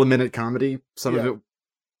mile-a-minute comedy. Some of it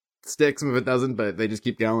sticks, some of it doesn't, but they just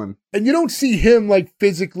keep going. And you don't see him like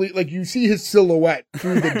physically, like you see his silhouette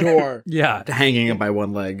through the door. Yeah. Hanging up by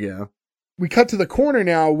one leg, yeah. We cut to the corner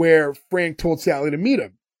now where Frank told Sally to meet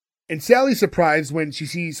him. And Sally's surprised when she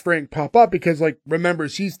sees Frank pop up because, like, remember,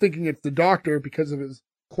 she's thinking it's the doctor because of his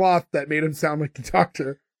cloth that made him sound like the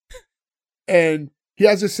doctor. And he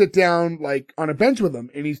has her sit down, like, on a bench with him.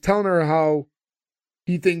 And he's telling her how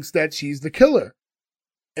he thinks that she's the killer.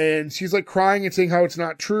 And she's, like, crying and saying how it's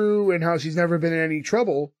not true and how she's never been in any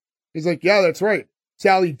trouble. He's like, yeah, that's right.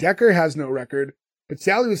 Sally Decker has no record, but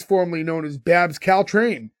Sally was formerly known as Babs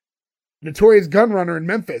Caltrain, notorious gun runner in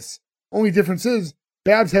Memphis. Only difference is,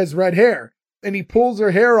 Babs has red hair. And he pulls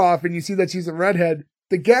her hair off, and you see that she's a redhead.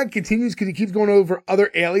 The gag continues because he keeps going over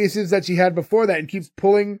other aliases that she had before that and keeps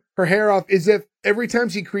pulling her hair off as if every time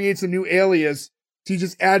she creates a new alias, she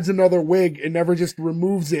just adds another wig and never just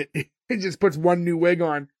removes it. It just puts one new wig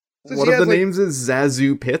on. So one of the names is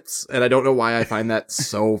Zazu Pitts, and I don't know why I find that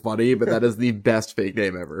so funny, but that is the best fake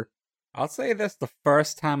name ever. I'll say this, the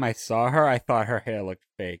first time I saw her, I thought her hair looked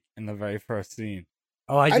fake in the very first scene.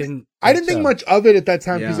 Oh, I didn't think much of it at that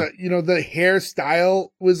time because, Yeah. the hairstyle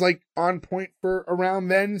was like on point for around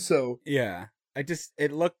then. So Yeah.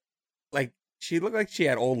 It looked like she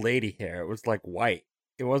had old lady hair. It was like white.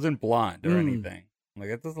 It wasn't blonde or anything. Like,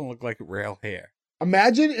 it doesn't look like real hair.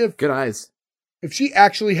 imagine if Good eyes. she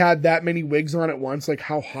actually had that many wigs on at once, like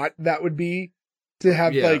how hot that would be to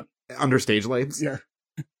have like, Under stage lights. yeah.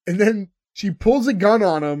 And then she pulls a gun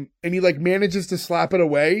on him and he like manages to slap it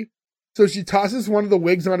away. So she tosses one of the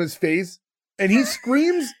wigs on his face and he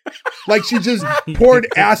screams like she just poured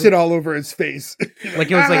acid all over his face.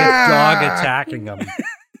 Like it was like a dog attacking him.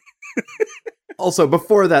 Also,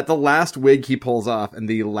 before that, the last wig he pulls off and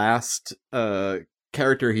the last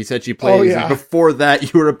character he said she plays, Oh, yeah. before that,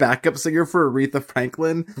 you were a backup singer for Aretha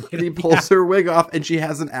Franklin. And he pulls her wig off and she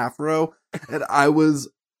has an afro. And I was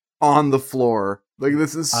on the floor. Like,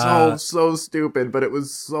 this is so stupid, but it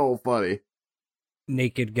was so funny.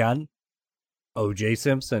 Naked Gun. O.J.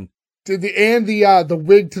 Simpson. The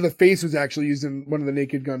wig to the face was actually used in one of the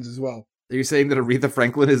Naked Guns as well. Are you saying that Aretha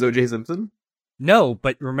Franklin is O.J. Simpson? No,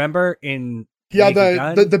 but remember in Yeah, Naked the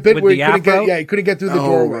Gun bit with where the he couldn't get through the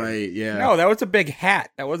doorway. Right, yeah. No, that was a big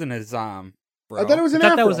hat. That wasn't his bro. I thought it was I an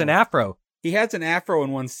thought afro. that was an afro. He has an afro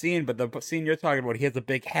in one scene, but the scene you're talking about, he has a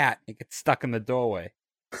big hat. It gets stuck in the doorway.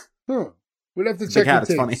 Huh. We'd have to Big check hat,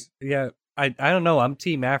 the it's funny. tapes. Yeah, I don't know. I'm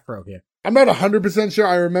team afro here. I'm not 100% sure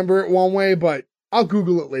I remember it one way, but I'll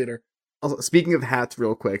Google it later. Also, speaking of hats,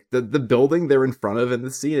 real quick, the building they're in front of in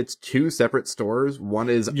the scene, it's two separate stores. One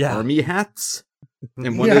is army hats,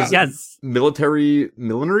 and one is military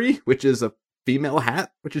millinery, which is a female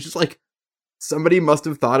hat, which is just like, somebody must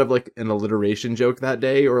have thought of like an alliteration joke that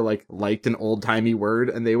day, or like liked an old-timey word,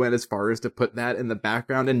 and they went as far as to put that in the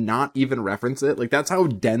background and not even reference it. Like, that's how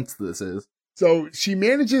dense this is. So she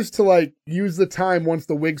manages to like use the time once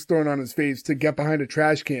the wig's thrown on his face to get behind a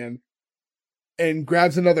trash can and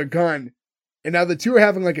grabs another gun. And now the two are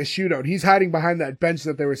having like a shootout. He's hiding behind that bench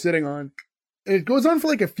that they were sitting on. And it goes on for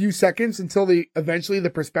like a few seconds until eventually the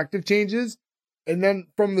perspective changes. And then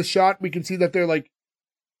from the shot, we can see that they're like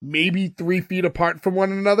maybe 3 feet apart from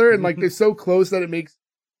one another. And like they're so close that it makes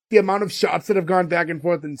the amount of shots that have gone back and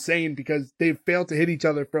forth insane because they've failed to hit each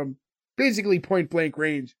other from basically point blank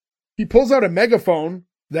range. He pulls out a megaphone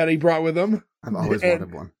that he brought with him. I've always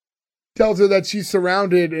wanted one. Tells her that she's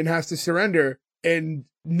surrounded and has to surrender. And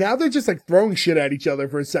now they're just like throwing shit at each other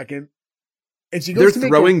for a second. And she goes They're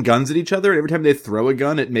throwing guns at each other, and every time they throw a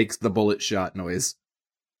gun, it makes the bullet shot noise.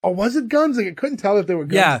 Oh, was it guns? Like, I couldn't tell if they were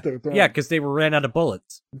guns. Yeah, because they ran out of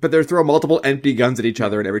bullets. But they're throwing multiple empty guns at each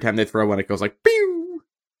other, and every time they throw one, it goes like, pew!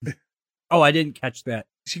 Oh, I didn't catch that.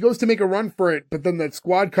 She goes to make a run for it, but then that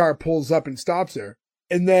squad car pulls up and stops her.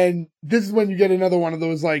 And then this is when you get another one of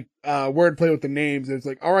those like wordplay with the names. It's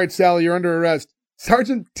like, all right, Sally, you're under arrest.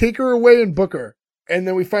 Sergeant, take her away and book her. And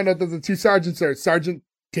then we find out that the two sergeants are Sergeant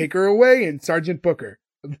Take Her Away and Sergeant Booker.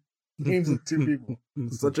 Names of two people.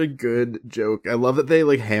 Such a good joke. I love that they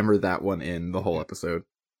like hammer that one in the whole episode.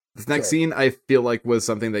 This next scene, I feel like, was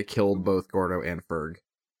something that killed both Gordo and Ferg.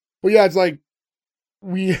 Well, yeah, it's like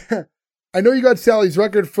I know you got Sally's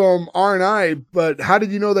record from R&I, but how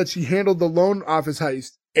did you know that she handled the loan office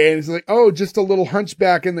heist? And it's like, oh, just a little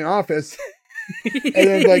hunchback in the office. And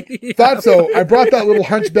then like, thought so. I brought that little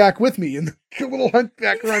hunchback with me, and the little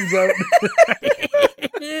hunchback runs out.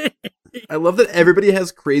 I love that everybody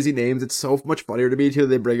has crazy names. It's so much funnier to me too.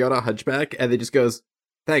 They bring out a hunchback and they just goes,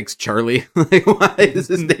 "Thanks, Charlie." Like, why is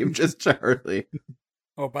his name just Charlie?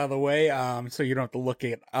 Oh, by the way, so you don't have to look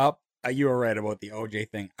it up. You were right about the OJ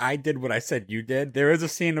thing. I did what I said you did. There is a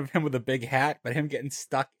scene of him with a big hat, but him getting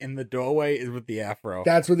stuck in the doorway is with the afro.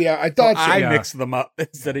 That's what I thought. So I mixed them up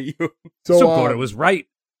instead of you. So Gordo was right.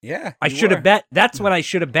 Yeah, I should have bet. That's when I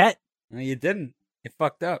should have bet. No, you didn't. You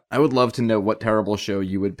fucked up. I would love to know what terrible show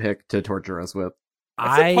you would pick to torture us with.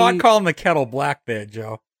 It's a pot calling the kettle black there,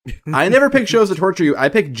 Joe. I never pick shows to torture you. I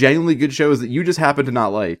pick genuinely good shows that you just happen to not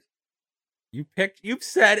like. You've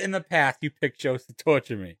said in the past you picked shows to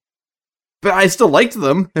torture me. But I still liked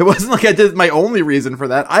them. It wasn't like I did my only reason for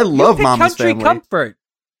that. I love Mama's Country Family. Comfort.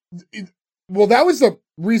 Well, that was the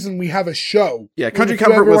reason we have a show. Yeah, Like, Country if you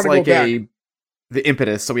Comfort ever was wanna go like back. the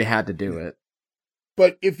impetus, so we had to do it.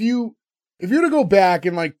 But if you were to go back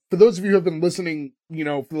and like, for those of you who have been listening, you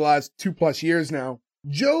know, for the last 2+ years now,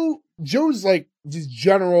 Joe's like just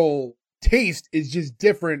general taste is just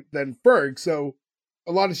different than Ferg. So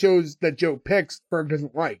a lot of shows that Joe picks, Ferg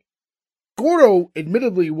doesn't like. Gordo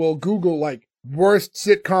admittedly will Google like worst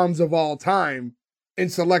sitcoms of all time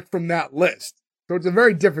and select from that list. So it's a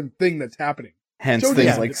very different thing that's happening. Hence Joe things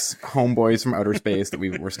does- like Homeboys from Outer Space that we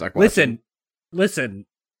were stuck watching. Listen,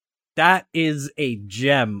 that is a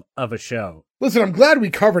gem of a show. Listen, I'm glad we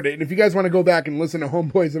covered it. And if you guys want to go back and listen to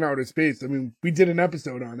Homeboys in Outer Space, I mean, we did an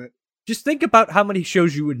episode on it. Just think about how many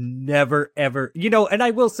shows you would never ever, and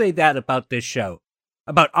I will say that about this show,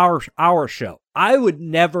 about our show. I would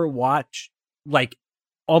never watch like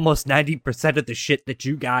almost 90% of the shit that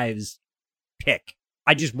you guys pick.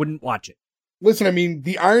 I just wouldn't watch it. Listen, I mean,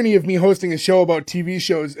 the irony of me hosting a show about TV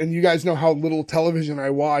shows, and you guys know how little television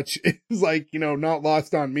I watch, is like, not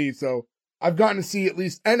lost on me. So I've gotten to see at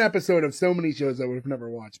least an episode of so many shows I would have never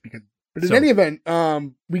watched. But in any event,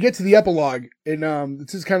 we get to the epilogue, and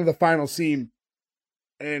this is kind of the final scene.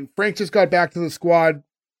 And Frank just got back to the squad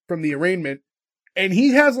from the arraignment, and he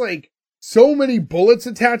has like so many bullets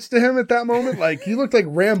attached to him at that moment. Like he looked like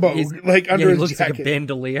Rambo, under he his looks jacket. like a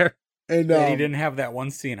bandolier. And Yeah, he didn't have that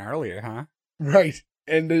one scene earlier, huh? right.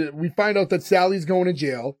 And we find out that Sally's going to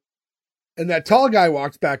jail, and that tall guy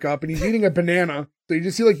walks back up, and he's eating a banana. So you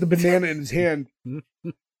just see like the banana in his hand, and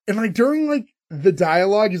like during like the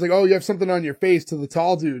dialogue, he's like, "Oh, you have something on your face," to the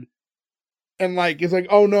tall dude. And like, he's like,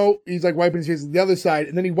 "Oh no," he's like wiping his face on the other side.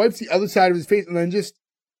 And then he wipes the other side of his face. And then just,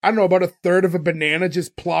 I don't know, about a third of a banana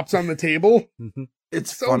just plops on the table.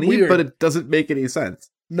 It's so funny, weird. but it doesn't make any sense.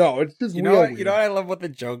 No, it's just You real know what? weird. You know what I love with the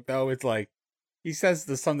joke though? It's like he says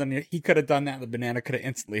there's something he could have done that, and the banana could have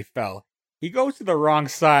instantly fell. He goes to the wrong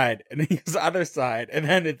side, and then he goes the other side, and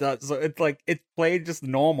then it does. So it's like it's played just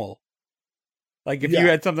normal. Like if you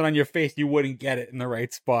had something on your face, you wouldn't get it in the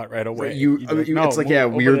right spot right away. It's like,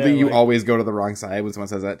 weirdly, you always go to the wrong side when someone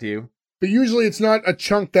says that to you. But usually it's not a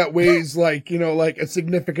chunk that weighs like, like a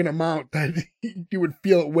significant amount that you would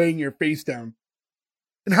feel it weighing your face down.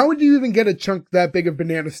 And how would you even get a chunk that big of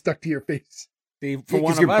banana stuck to your face? See, for Yeah,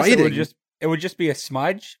 one 'cause of you're us, biting. it would just be a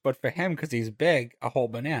smudge, but for him, because he's big, a whole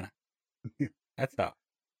banana. That's how.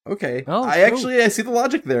 Okay. Oh, I true. see the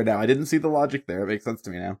logic there now. I didn't see the logic there. It makes sense to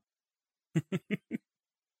me now.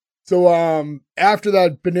 So after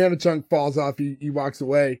that banana chunk falls off, he walks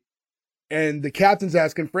away. And the captain's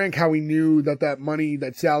asking Frank how he knew that money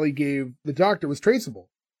that Sally gave the doctor was traceable.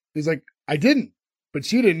 He's like, "I didn't, but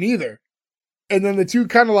she didn't either." And then the two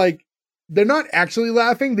kind of like, they're not actually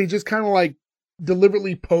laughing. They just kind of like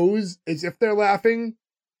deliberately pose as if they're laughing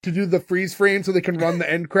to do the freeze frame so they can run the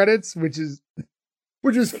end credits, which is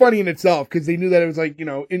funny in itself because they knew that it was like,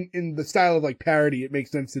 in the style of like parody, it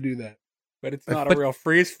makes sense to do that. But it's not a real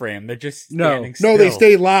freeze frame. They're just standing No, still. they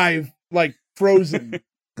stay live, like frozen.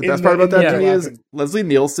 The best part about that to me is laughing. Leslie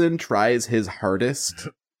Nielsen tries his hardest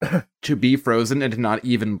to be frozen and to not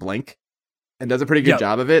even blink, and does a pretty good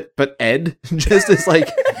job of it. But Ed just is like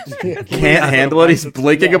can't handle it. He's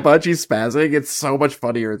blinking a bunch. He's spazzing. It's so much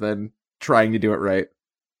funnier than trying to do it right.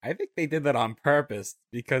 I think they did that on purpose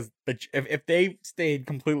because if they stayed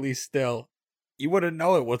completely still, you wouldn't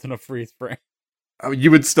know it wasn't a freeze frame. Oh,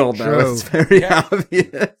 you would still know. True. It's very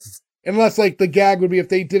obvious. Unless, like, the gag would be if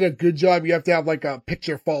they did a good job, you have to have, like, a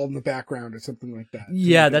picture fall in the background or something like that.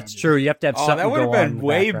 Yeah, that's true. You have to have Oh, something that would have go on in been the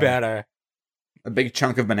way background. better. A big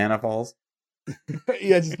chunk of banana falls.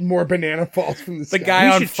 Yeah, just more banana falls from the The sky. guy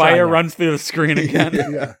We on should try fire that. runs through the screen again.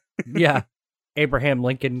 Yeah. Yeah. Abraham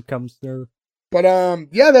Lincoln comes through. But,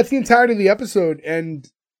 yeah, that's the entirety of the episode. And,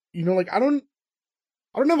 like, I don't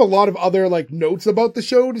have a lot of other, like, notes about the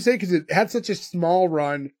show to say because it had such a small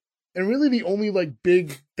run. And really the only, like,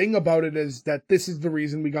 big thing about it is that this is the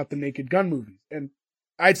reason we got the Naked Gun movies. And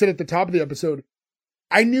I'd said at the top of the episode,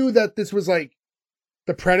 I knew that this was, like,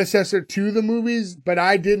 the predecessor to the movies, but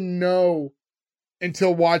I didn't know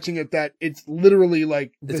until watching it that it's literally,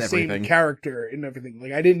 like, the It's same everything. character and everything.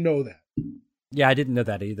 Like, I didn't know that. Yeah, I didn't know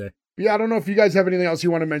that either. Yeah, I don't know if you guys have anything else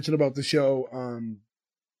you want to mention about the show.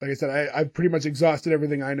 Like I said, I've pretty much exhausted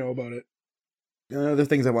everything I know about it. Other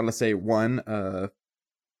things I want to say. One,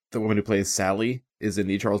 the woman who plays Sally is in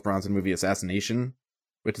the Charles Bronson movie Assassination,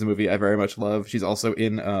 which is a movie I very much love. She's also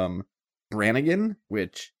in Brannigan,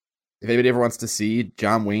 which, if anybody ever wants to see,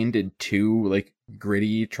 John Wayne did 2 like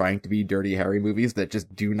gritty, trying to be Dirty Harry movies that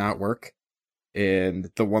just do not work. And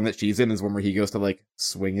the one that she's in is one where he goes to like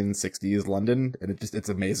swinging 60s London, and it's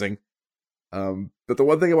amazing. But the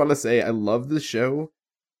one thing I want to say, I love this show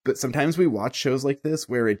But sometimes we watch shows like this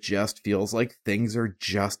where it just feels like things are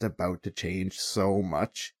just about to change so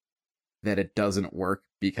much that it doesn't work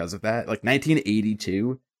because of that. Like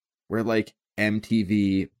 1982, where like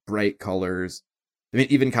MTV, bright colors, I mean,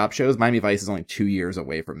 even cop shows, Miami Vice is only 2 years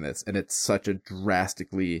away from this, and it's such a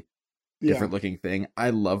drastically different looking thing.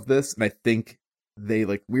 I love this, and I think they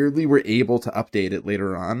like weirdly were able to update it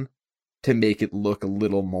later on to make it look a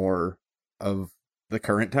little more of the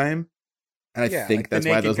current time. And I think like that's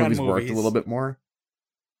why those movies worked a little bit more.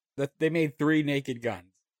 That they made 3 Naked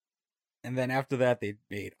Guns. And then after that, they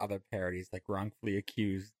made other parodies like Wrongfully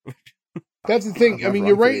Accused. That's the thing. I mean,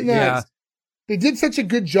 you're right in that they did such a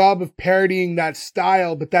good job of parodying that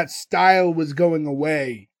style, but that style was going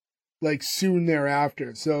away like soon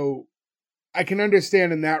thereafter. So I can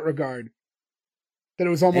understand in that regard that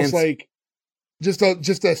it was almost like just a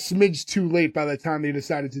smidge too late by the time they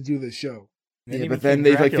decided to do this show. Yeah, but then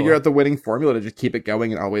they like figure out the winning formula to just keep it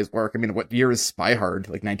going and always work. I mean, what year is Spy Hard?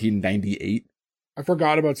 Like 1998? I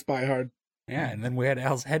forgot about Spy Hard. Yeah, and then Weird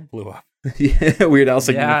Al's head blew up. Yeah, Weird Al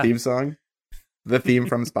singing the theme song. The theme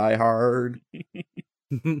from Spy Hard.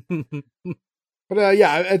 But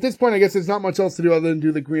yeah, at this point, I guess there's not much else to do other than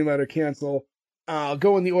do the green light or cancel. I'll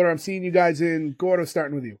go in the order I'm seeing you guys in. Gordo,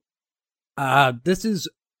 starting with you. This is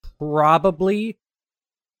probably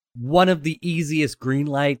one of the easiest green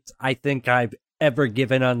lights I think I've ever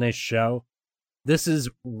given on this show. This is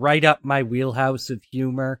right up my wheelhouse of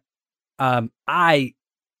humor. I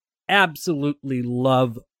absolutely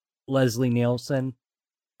love Leslie Nielsen.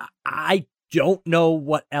 I don't know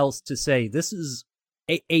what else to say. This is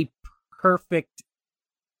a perfect...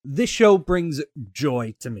 This show brings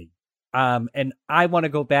joy to me. And I want to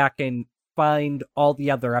go back and find all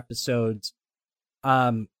the other episodes.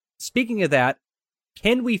 Speaking of that,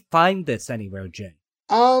 can we find this anywhere, Jay?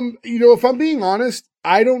 If I'm being honest,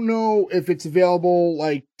 I don't know if it's available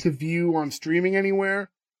like to view on streaming anywhere.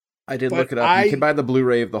 I did look it up. You can buy the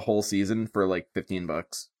Blu-ray of the whole season for like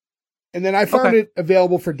 $15. And then I found it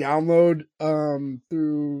available for download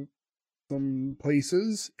through some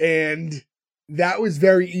places, and that was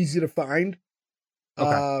very easy to find.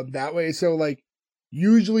 That way. So like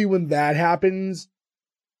usually when that happens,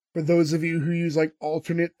 for those of you who use like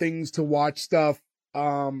alternate things to watch stuff,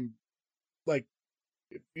 like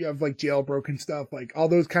if you have like Jailbroken stuff, like all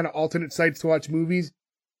those kind of alternate sites to watch movies,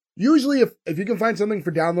 usually if you can find something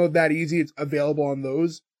for download that easy, it's available on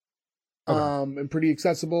those. And pretty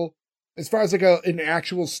accessible. As far as like an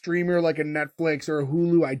actual streamer like a Netflix or a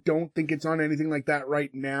Hulu, I don't think it's on anything like that right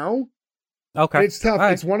now. Okay. But it's tough.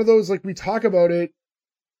 Right. It's one of those, like we talk about it,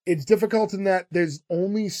 it's difficult in that there's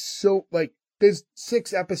only there's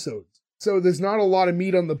 6 episodes. So there's not a lot of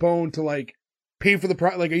meat on the bone to like pay for the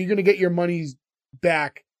price. Like, are you going to get your money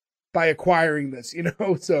back by acquiring this,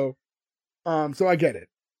 So I get it.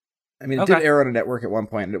 I mean, it did air on a network at one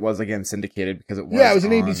point, and it was again syndicated because it was. Yeah, it was an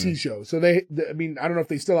ABC show. So I don't know if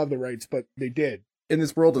they still have the rights, but they did. In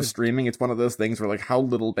this world of streaming, it's one of those things where like, how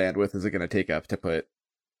little bandwidth is it going to take up to put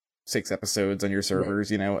 6 episodes on your servers?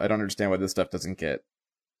 Right. I don't understand why this stuff doesn't get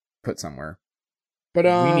put somewhere. But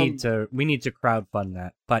we need to crowdfund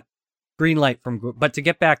that. But green light but to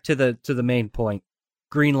get back to the main point,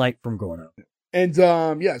 green light from Gordo. And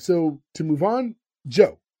so to move on,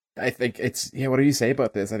 Joe. I think what do you say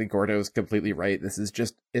about this? I think Gordo's completely right. This is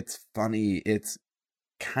it's funny. It's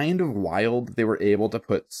kind of wild they were able to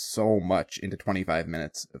put so much into 25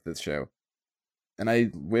 minutes of this show. And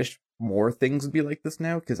I wish more things would be like this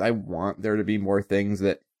now, because I want there to be more things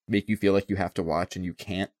that make you feel like you have to watch and you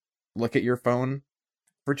can't look at your phone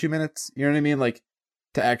for 2 minutes. You know what I mean? Like,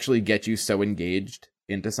 to actually get you so engaged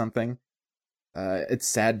into something. It's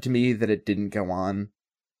sad to me that it didn't go on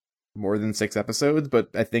more than 6 episodes, but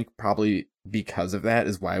I think probably because of that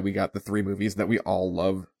is why we got the 3 movies that we all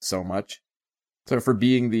love so much. So for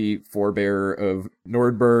being the forebearer of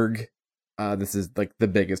Nordberg, this is like the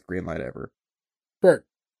biggest green light ever. Bert.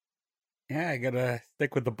 Yeah, I gotta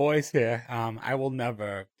stick with the boys here. I will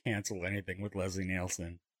never cancel anything with Leslie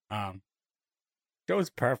Nielsen. Show's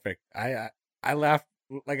perfect. I laughed,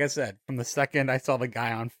 like I said, from the second I saw the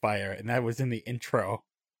guy on fire, and that was in the intro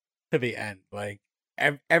to the end. Like,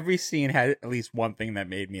 every scene had at least one thing that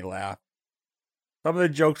made me laugh. Some of the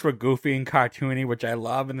jokes were goofy and cartoony, which I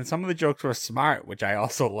love, and then some of the jokes were smart, which I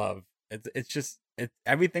also love.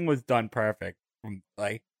 Everything was done perfect. From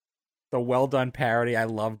like the well done parody, I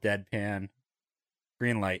love deadpan.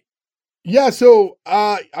 Green light. Yeah, so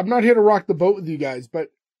I'm not here to rock the boat with you guys, but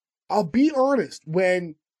I'll be honest,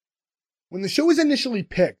 when the show was initially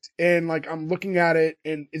picked and like I'm looking at it,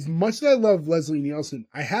 and as much as I love Leslie Nielsen,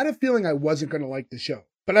 I had a feeling I wasn't going to like the show,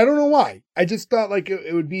 but I don't know why. I just thought like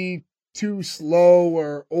it would be too slow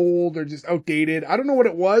or old or just outdated. I don't know what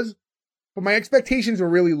it was, but my expectations were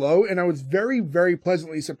really low, and I was very, very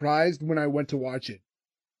pleasantly surprised when I went to watch it.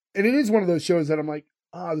 And it is one of those shows that I'm like,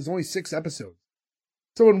 there's only 6 episodes.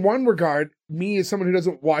 So in one regard, me as someone who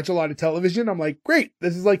doesn't watch a lot of television, I'm like, great,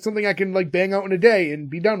 this is like something I can like bang out in a day and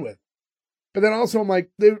be done with. But then also I'm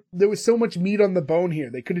like, there was so much meat on the bone here.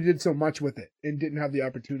 They could have did so much with it and didn't have the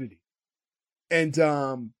opportunity. And,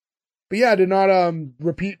 but yeah, I did not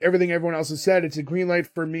repeat everything everyone else has said. It's a green light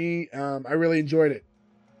for me. I really enjoyed it.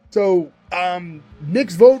 So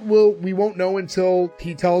Nick's vote we won't know until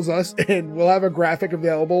he tells us, and we'll have a graphic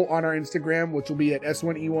available on our Instagram, which will be at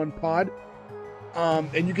S1E1 Pod.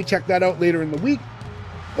 And you can check that out later in the week.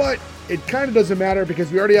 But it kind of doesn't matter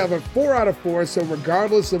because we already have a 4 out of 4. So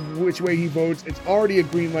regardless of which way he votes, it's already a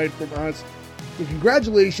green light from us. So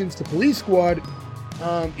congratulations to Police Squad.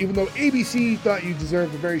 Even though ABC thought you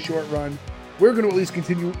deserved a very short run, we're going to at least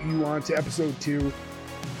continue you on to episode 2.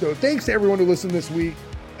 So thanks to everyone who listened this week.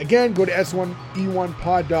 Again, go to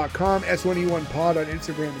S1E1pod.com, S1E1pod on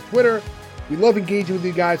Instagram and Twitter. We love engaging with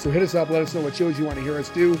you guys, so hit us up. Let us know what shows you want to hear us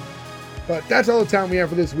do. But that's all the time we have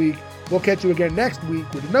for this week. We'll catch you again next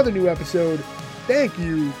week with another new episode. Thank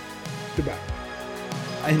you. Goodbye.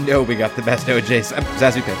 I know we got the best OJs.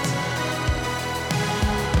 Zazu Pits.